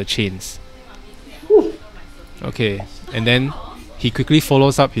through the chains. Whew. Okay, and then he quickly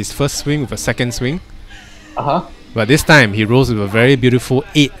follows up his first swing with a second swing. But this time he rolls with a very beautiful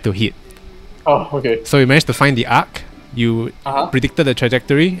 8 to hit. Oh, okay. So you managed to find the arc, you predicted the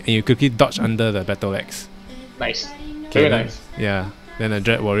trajectory, and you quickly dodge under the battle axe. Nice. Okay, Very nice. Yeah. Then the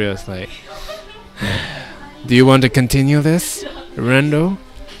Dread Warrior is like, do you want to continue this, Rando?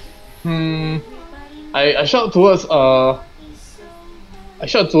 I shot towards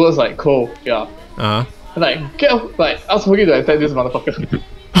like Cole, yeah. Like ask Hoogie to attack this motherfucker.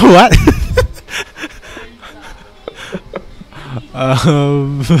 What?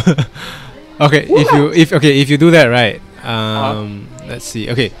 Okay, if you do that right, let's see.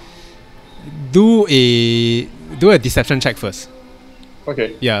 Okay, do a deception check first.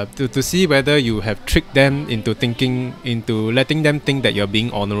 Okay. Yeah, to see whether you have tricked them into letting them think that you're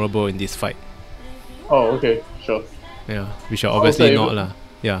being honorable in this fight. Oh, okay, sure. Yeah, which are obviously not lah.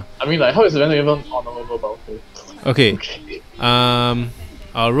 Yeah. I mean, like, how is Venom even honorable about it? Okay.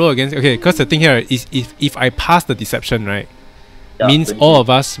 I'll roll against. Okay, because the thing here is, if I pass the deception, right, means all of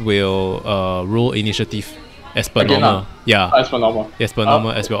us will roll initiative as per normal. Yeah. As per normal. As per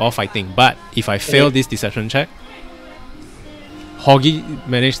normal, as we're all fighting. But if I fail this deception check, Hoggy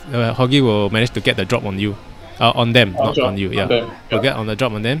will manage to get the drop on you, on them, not on you. Yeah. You'll get on the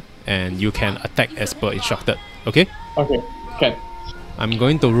drop on them, and you can attack as per instructed. Okay. Okay. Can. I'm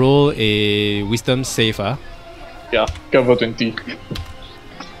going to roll a wisdom save. Yeah. Cover 20.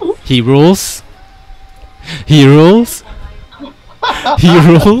 He rolls. He rolls.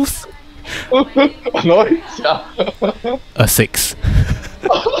 Nice. Yeah. A 6.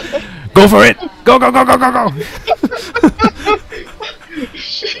 Go for it. Go.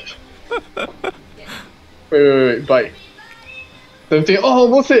 Wait. Bite. 17. Oh,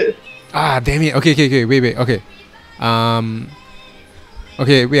 almost hit. Ah, damn it. Okay. Wait. Okay.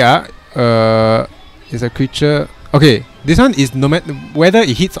 Okay. It's a creature. Okay. This one is no matter whether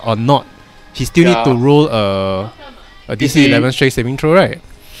it hits or not, he still need to roll a DC 11 straight saving throw, right?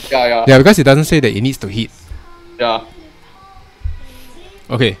 Yeah. Yeah, because it doesn't say that it needs to hit. Yeah.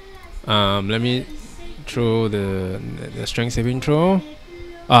 Okay. Let me throw the strength saving throw.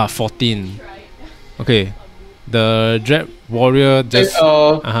 14. Okay. The Dread Warrior just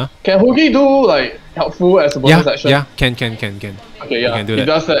Can Hoogie do like helpful as a bonus action? Yeah, can. Okay, yeah. Can do he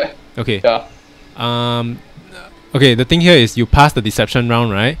does that. Okay. Yeah. Okay, the thing here is you pass the deception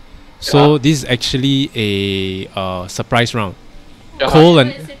round, right? So this is actually a surprise round. Cole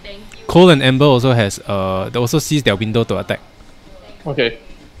and Amber also has they also sees their window to attack. Okay.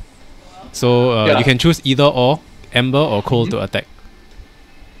 So you can choose either or Amber or Cole to attack.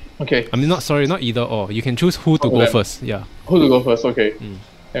 Okay. I mean not either or. You can choose who to go first. Yeah. Who to go first? Okay.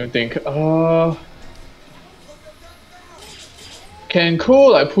 Let me think. Can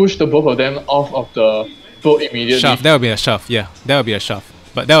Cole like push the both of them off of the boat immediately? Shove. That will be a shove. Yeah, that will be a shove.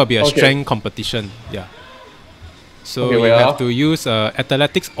 But that will be a strength competition. Yeah. So you have to use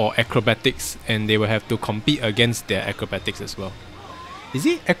athletics or acrobatics, and they will have to compete against their acrobatics as well. Is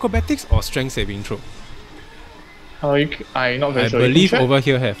it acrobatics or strength saving throw? I'm not very sure. I believe over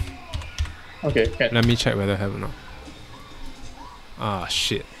here have. Okay, can. Let me check whether I have or not. Ah,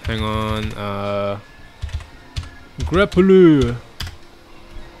 shit. Hang on. Grapple.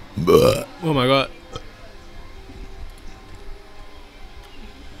 Oh my god.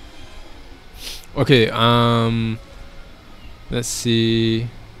 Okay, let's see.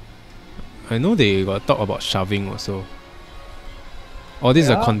 I know they got talk about shoving also. Oh, this is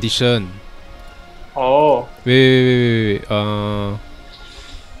a condition. Oh. Wait.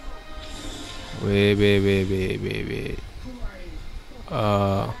 Wait.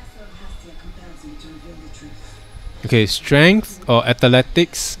 Okay, strength or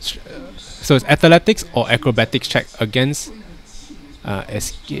athletics. So it's athletics or acrobatics check against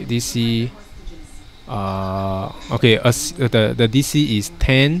escape DC. Okay, the DC is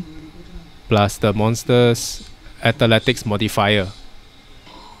 10 plus the monster's athletics modifier.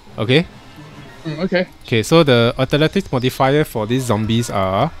 Okay. Okay. Okay, so the athletics modifier for these zombies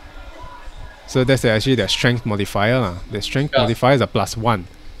are. So that's actually their strength modifier lah. The strength modifier is a +1,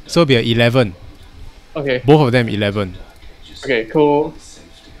 so it'll be a 11. Okay. Both of them 11. Okay, cool.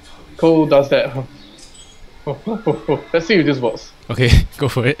 Cool does that. Let's see if this works. Okay, go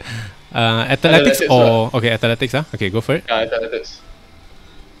for it. Athletics or right? okay, athletics. Okay, go for it. Yeah, athletics.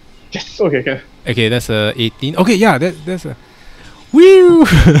 Yes. Okay. Okay. Okay, that's a 18. Okay, yeah, that's a. Woo!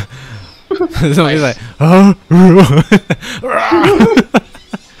 So it's like. Oh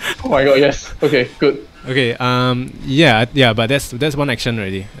my god! Yes. Okay. Good. Okay. Yeah, but that's one action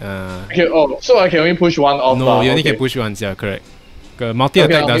already. Okay. Oh, so I can only push one off. No, you only can push once. Yeah, correct. Multi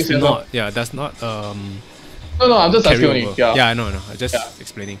attack does not. Yeah, does not. No, I'm just asking only. Yeah. Yeah, no. I'm just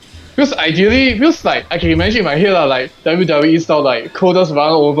explaining. Because ideally, feels like I can imagine in my head like WWE style, like Cole just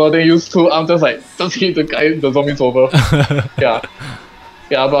run over, then use 2 arms, just hit the guy, the zombies over.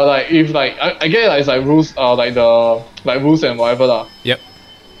 Yeah, but like if like I get like, it's like rules, like the rules and whatever lah. Yep.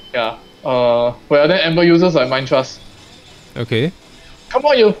 Yeah. Well then Amber uses like mind trust. Okay. Come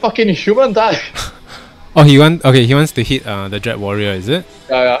on, you fucking human, die. Oh, he wants to hit the Dread Warrior, is it?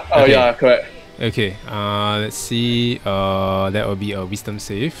 Yeah. Oh okay. yeah, correct. Okay. Let's see. That will be a wisdom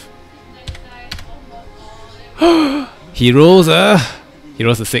save. He rolls a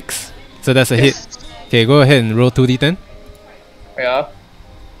 6, so that's a hit. Okay, go ahead and roll 2d10. Yeah.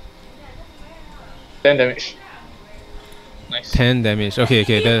 10 damage. Nice. 10 damage. Okay,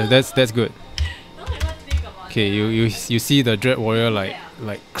 that's good. Okay, you see the Dread Warrior like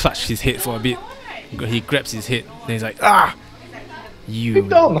clutch his head for a bit. He grabs his head, then he's like, you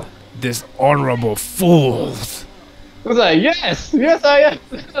dishonorable fools. I was like, yes, I am.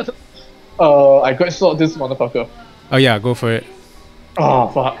 I got shot this motherfucker. Oh yeah, go for it. Oh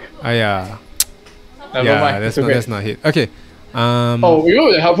fuck. Oh yeah. Never mind. That's not hit. Okay. Oh, even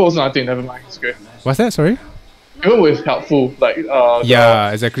with helpful is nothing. Never mind. It's great. What's that? Sorry. Even with helpful, like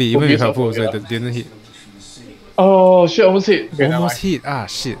yeah, exactly. Even with helpful, so it didn't hit. Oh shit! Almost hit. Okay, almost hit. Ah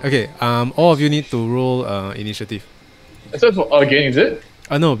shit. Okay. All of you need to roll initiative. Except for again, is it?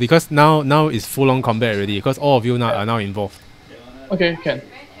 No, because now it's full on combat already. Because all of you are now involved. Okay, can.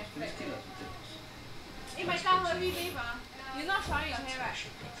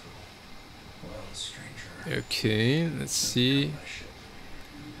 Okay, let's see.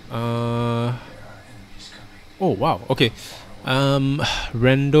 Oh wow. Okay.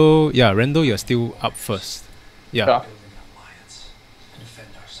 Rando, you're still up first. Yeah.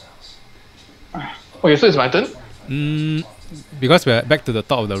 Okay, so it's my turn. Because we're back to the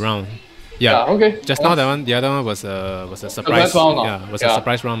top of the round. Yeah. Okay. Just now the other one was a surprise round. Yeah, was a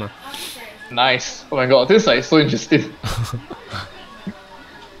surprise round. Nice. Oh my god, this is like so interesting.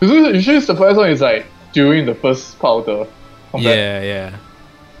 Usually surprise round is like during the first part of the combat. Yeah.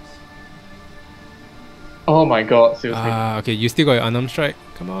 Oh my god, seriously. Okay, you still got your unarmed strike.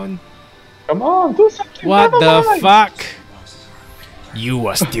 Come on, do something. What the fuck? You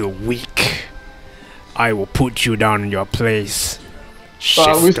are still weak. I will put you down in your place.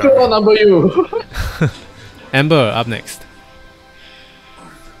 But we still outnumber you. Amber, up next.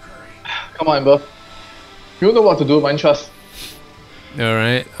 Come on, Amber. You know what to do, mind trust.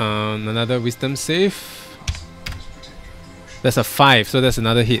 Alright, another wisdom save. That's a 5, so that's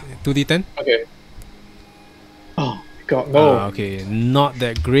another hit. 2d10? Okay. Oh god, no. Okay, not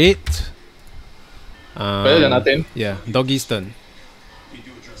that great. Better than nothing. Yeah, doggy's turn.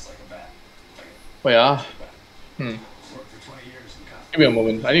 Oh yeah. Give me a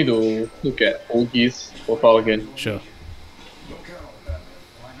moment. I need to look at Ogi's profile again. Sure.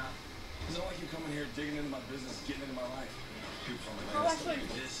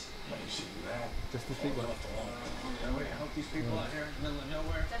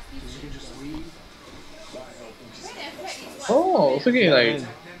 Oh, so can like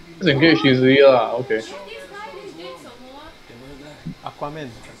just engage easily lah. Okay. Aquaman.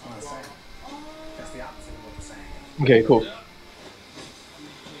 Okay, cool.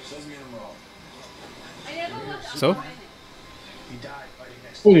 So?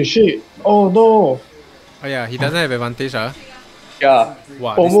 Holy shit! Oh no! Oh yeah, he doesn't have advantage, Yeah.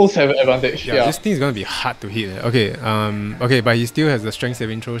 Wow, almost have advantage. Yeah. This thing is gonna be hard to hit. Okay. Okay, but he still has the strength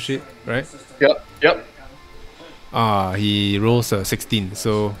saving throw shit, right? Yep. He rolls a 16,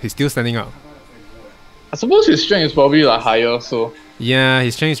 so he's still standing up. I suppose his strength is probably like higher, so. Yeah,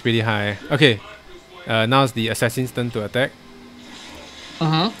 his strength is pretty high. Okay. Now it's the assassin's turn to attack.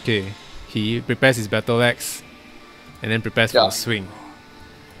 Okay, he prepares his battle axe and then prepares for a swing.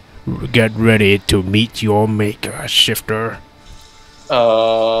 Get ready to meet your maker, Shifter.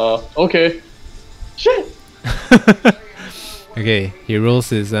 Okay. Shit! Okay, he rolls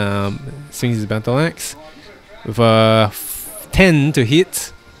his swings his battle axe with a 10 to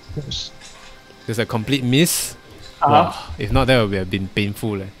hit. There's a complete miss. Wow, if not, that would have been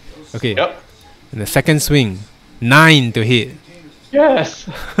painful. Okay. Yep. And the second swing, 9 to hit. Yes!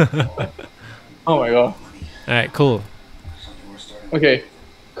 Oh my god. Alright, cool. Okay.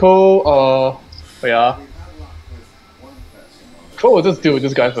 Cole, yeah. Cole will just deal with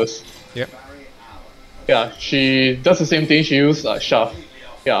this guy first. Yep. Yeah, she does the same thing, she used shove.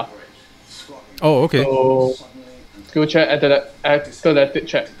 Yeah. Oh, okay. So, skill check, athletic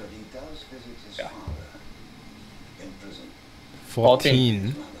check. Yeah.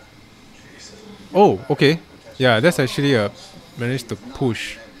 14. Oh, okay. Yeah, that's actually managed to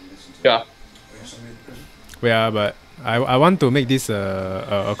push. Yeah. Yeah, but I want to make this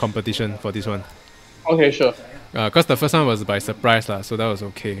a competition for this one. Okay, sure. Cause the first one was by surprise lah, so that was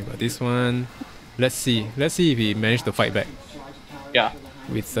okay. But this one, let's see if he managed to fight back. Yeah.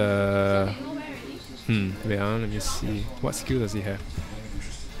 With wait, let me see. What skill does he have?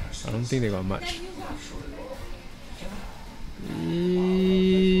 I don't think they got much.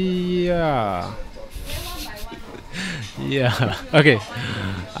 Yeah. Yeah. Okay.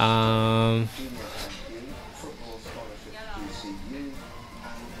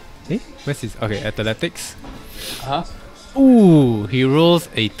 Where's his? Okay, athletics. Ooh, he rolls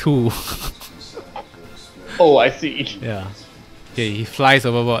a 2. Oh, I see. Yeah. Okay, he flies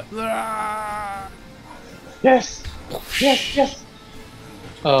overboard. Yes! Yes, yes!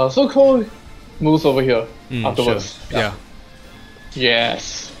 So Cole moves over here afterwards. Sure. Yeah.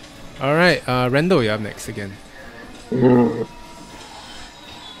 Yes. Alright, Randall, you're up next again.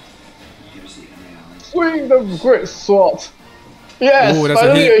 Swing the great sword! Yes! Ooh, that's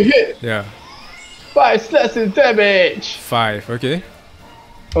finally a hit! Yeah. 5 slats in damage! 5, okay.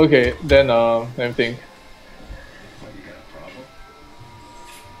 Okay, then let me think.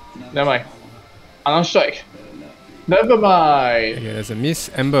 Never mind. Unarmed strike. Never mind. Okay, there's a miss.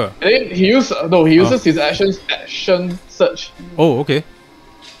 Ember. I think he uses his action search. Oh, okay.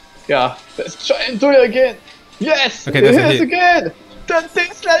 Yeah. Let's try and do it again. Yes! Okay, it that's a hits hit. again!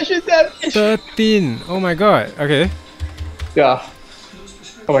 13 slashes damage! 13! Oh my god, okay. Yeah.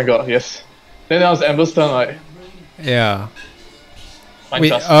 Oh my god, yes. Then that was Amber's turn, right? Yeah. Mine Wait,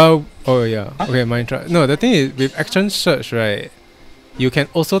 trust. oh yeah. Okay, mine try. No, the thing is, with action search, right, you can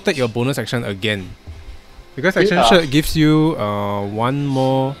also take your bonus action again. Because action search gives you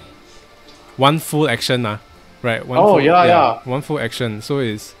one full action, right? One full action. So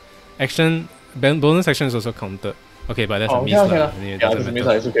it's action, bonus action is also counted. Okay, but that's a miss. Yeah, that's a miss,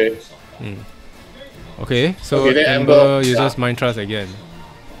 it's okay. Okay, so Okay, then Amber uses Mind Trust again.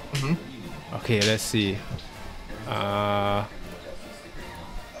 Okay, let's see.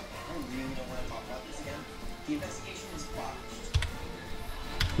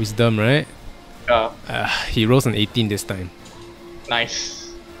 Wisdom, right? Yeah. He rolls an 18 this time.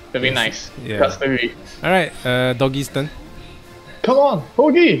 Nice. Very nice. Yeah. That's very. Alright, Doggy's turn. Come on,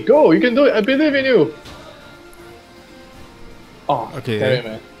 Hoagie, go! You can do it. I believe in you. Oh, Okay. damn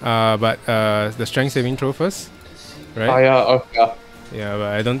it, man. But the strength saving throw first, right? Yeah. Yeah,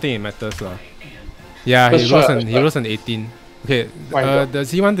 but I don't think it matters lah. Yeah, Let's he try. rolls an 18. Okay. My God.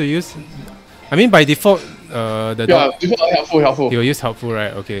 Does he want to use? I mean, by default, the Yeah, dog, before helpful. he will use helpful,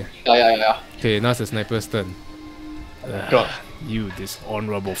 right? Okay. Yeah. Okay, now it's the sniper's turn. God. You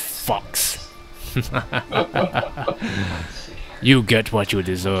dishonorable fox. You get what you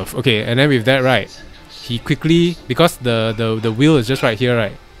deserve. Okay, and then with that, right, he quickly, because the wheel is just right here,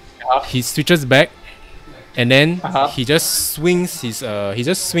 right? He switches back, and then he just swings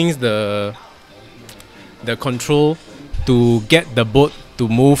the control to get the boat to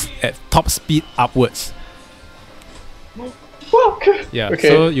move at top speed upwards. Fuck. Yeah. Okay.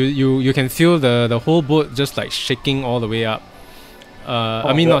 So you can feel the whole boat just like shaking all the way up.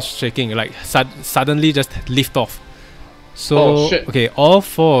 I mean, God. not shaking, like suddenly just lift off. So Oh, shit. okay, all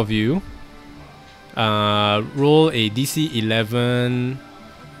 4 of you roll a DC 11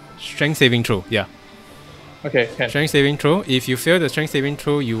 strength saving throw. Yeah. Okay, can. Strength saving throw. If you fail the strength saving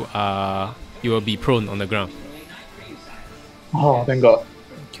throw, you will be prone on the ground. Oh, thank God.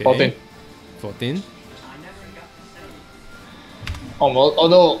 Okay. 14. 14. Oh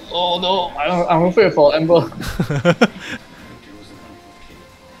no! I'm afraid for Amber.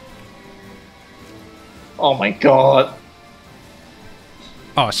 Oh my God.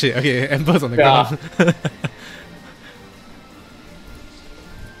 Oh shit, okay, Ember's on the Yeah. ground.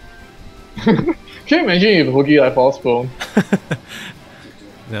 Can you imagine if Hoogie like falls prone?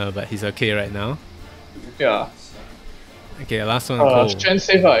 No, but he's okay right now. Yeah. Okay, last one. Cole. Strength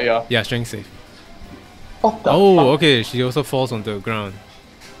save, right? Yeah. Yeah, strength save. What the Oh, fuck? okay, she also falls onto the ground.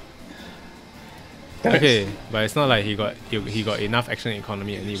 Nice. Okay, but it's not like he got enough action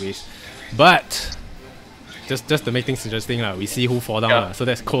economy anyways. But just to make things interesting, we see who fall down. Yeah. So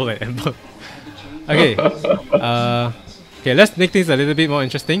that's Cole and Ember. Okay. Okay, let's make things a little bit more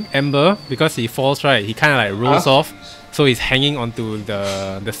interesting. Ember, because he falls, right, he kinda like rolls off, so he's hanging onto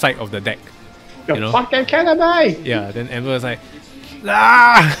the side of the deck. You know? fucking cannibal! Yeah, then Ember is like,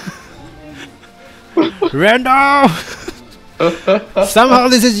 ah! Randall! Somehow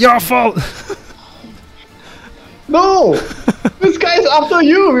this is your fault! No! This guy's after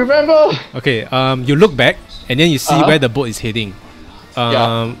you, remember? Okay, you look back and then you see where the boat is heading.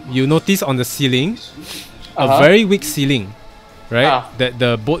 Yeah. You notice on the ceiling, a very weak ceiling, right? That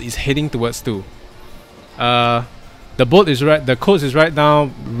the boat is heading towards to. The coast is right now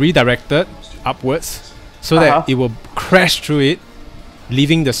redirected upwards so that it will crash through it,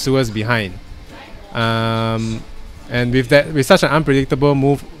 leaving the sewers behind. And with such an unpredictable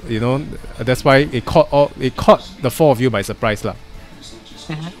move, that's why it caught the four of you by surprise, lah.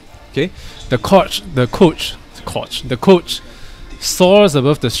 Okay, the coach soars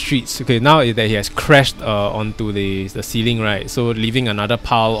above the streets. Okay, now that he has crashed onto the ceiling, right? So leaving another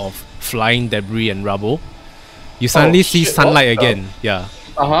pile of flying debris and rubble. You suddenly see sunlight again. Yeah.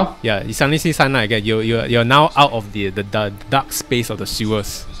 Yeah, you suddenly see sunlight again. You're now out of the dark space of the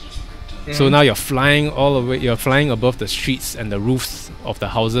sewers. So now you're flying all the way. You're flying above the streets and the roofs of the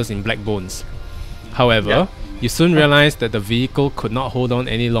houses in Blackbones. However, you soon realize that the vehicle could not hold on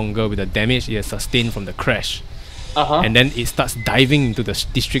any longer with the damage it has sustained from the crash. And then it starts diving into the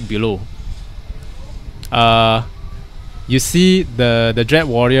district below. You see the Dread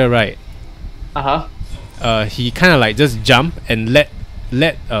Warrior, right? He kind of like just jump and let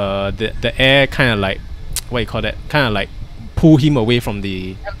the air kind of like, what you call that? Kind of like pull him away from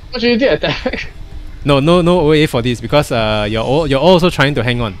the. What you did attack? No way for this because you're also trying to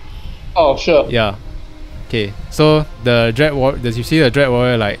hang on. Oh sure. Yeah. Okay. So the Dread Warrior, you see the Dread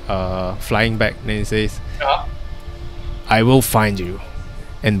Warrior like flying back, then he says, "I will find you,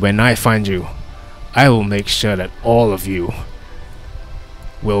 and when I find you, I will make sure that all of you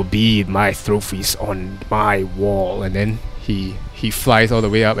will be my trophies on my wall." And then he flies all the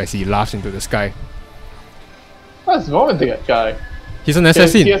way up as he laughs into the sky. What's wrong with that guy? He's an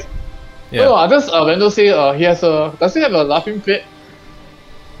assassin. Yeah. Oh, does Randall say he has does he have a laughing fit?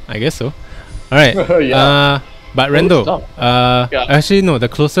 I guess so. Alright. But Randall, actually no, the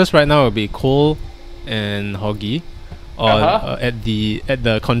closest right now will be Cole and Hoggy at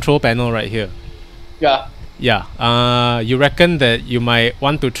the control panel right here. Yeah. Yeah. You reckon that you might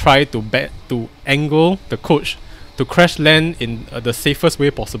want to try to angle the coach to crash land in the safest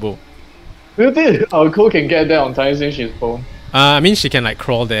way possible. Do you think our Cole can get there on time since she's prone? I mean she can like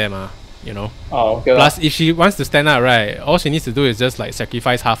crawl there, Oh, okay. Plus, if she wants to stand up, right, all she needs to do is just like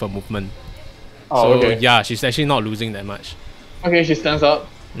sacrifice half her movement. Oh, so okay. yeah, she's actually not losing that much. Okay, she stands up.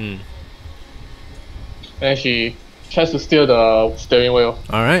 And she tries to steal the steering wheel.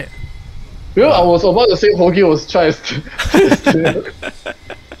 Alright. You know, I was about to say Hoagie was trying to steal.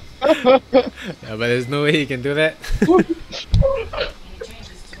 Yeah, but there's no way he can do that.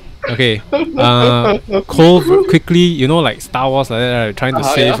 Okay. Cole quickly, like Star Wars like that, right, trying to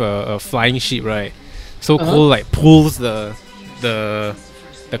save a flying ship, right? So Cole like pulls the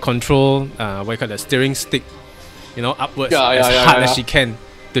control, the steering stick, upwards as hard as she can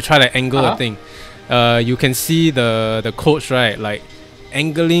to try to angle the thing. You can see the coach, right, like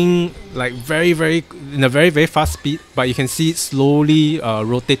angling like in a very fast speed, but you can see it slowly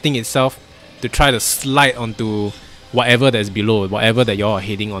rotating itself to try to slide onto whatever that's below, whatever that you're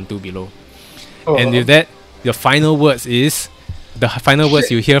heading onto below. And with that, the final words you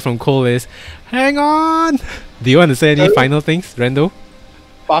hear from Cole is, "Hang on!" Do you want to say any final things, Randall?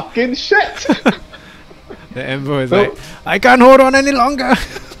 Fucking shit! The Ember is like, "I can't hold on any longer!"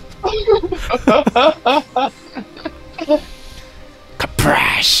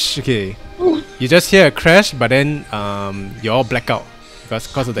 Crash! Okay. You just hear a crash, but then you all black out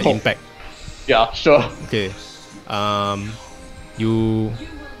because of the impact. Yeah, sure. Okay. You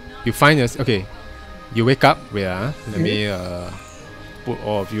find okay. You wake up. Wait, let me put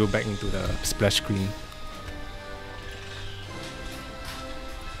all of you back into the splash screen.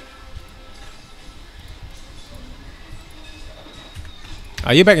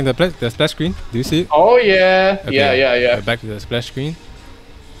 Are you back in the splash screen? Do you see it? Oh yeah. Okay. Yeah. Back to the splash screen.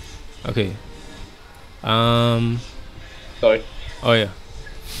 Okay. Sorry. Oh yeah.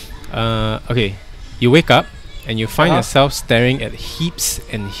 Okay. You wake up and you find yourself staring at heaps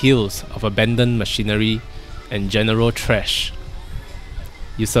and hills of abandoned machinery and general trash.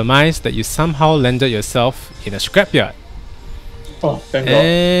 You surmise that you somehow landed yourself in a scrapyard. Oh, thank God.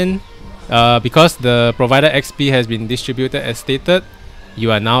 And because the provider XP has been distributed as stated,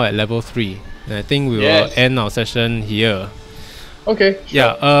 you are now at level 3. And I think we will end our session here. Okay.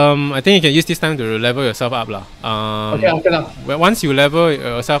 Sure. Yeah, I think you can use this time to level yourself up lah. Okay lah. Once you level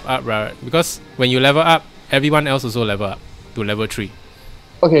yourself up, right, because when you level up, everyone else also level up to level 3.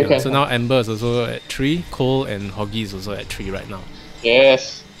 Okay, Yeah, so now Amber is also at 3, Cole and Hoggy is also at 3 right now.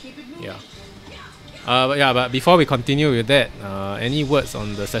 Yes. Yeah. But before we continue with that, any words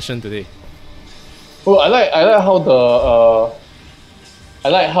on the session today? Oh, I like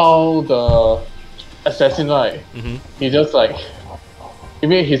how the assassin, right? He just like he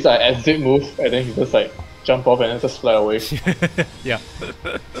made his like exit move and then he just like jump off and then just fly away. Yeah.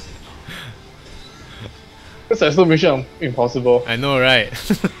 It's like so Mission Impossible. I know, right?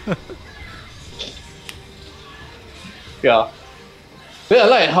 Yeah. Then I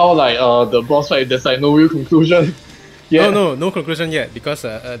like how like the boss fight there's like no real conclusion. Yeah. No conclusion yet because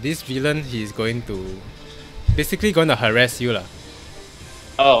this villain he's going to basically going to harass you lah.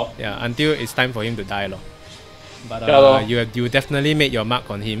 Oh. Yeah, until it's time for him to die lor. But you definitely made your mark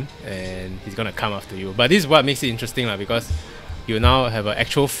on him and he's gonna come after you. But this is what makes it interesting lah because you now have an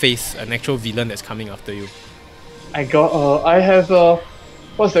actual face, an actual villain that's coming after you. I have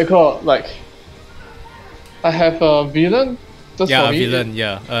what's that called? Like I have a villain just Yeah, for a me. villain,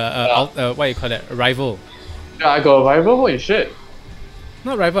 yeah. What you call that? A rival. Yeah, I got a rival, holy shit.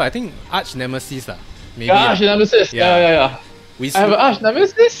 Not rival, I think arch nemesis lah. Maybe. Yeah, arch nemesis. Yeah. We I have an arch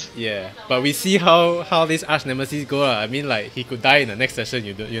nemesis? Yeah, but we see how this arch nemesis go. I mean, like he could die in the next session.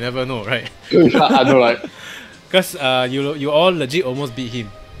 You never know, right? I know, right? Because you all legit almost beat him.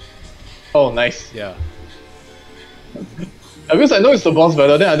 Oh, nice. Yeah. Because I know it's the boss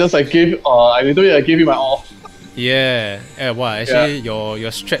battle, then I just like gave I gave you my all. Yeah. Wow. Actually, your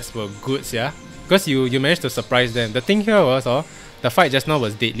strats were good, yeah. Because you managed to surprise them. The thing here was the fight just now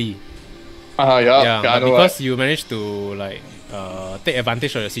was deadly. Yeah, but I know, because right? you managed to like take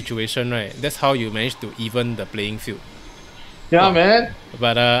advantage of the situation, right? That's how you managed to even the playing field. Yeah, man.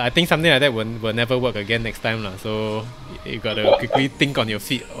 But I think something like that will never work again next time lah. So you gotta quickly think on your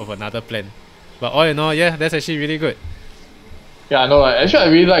feet of another plan. But all in all, yeah, that's actually really good. Yeah, I know, right? Actually, I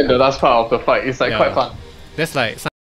really like the last part of the fight. It's like quite fun. That's like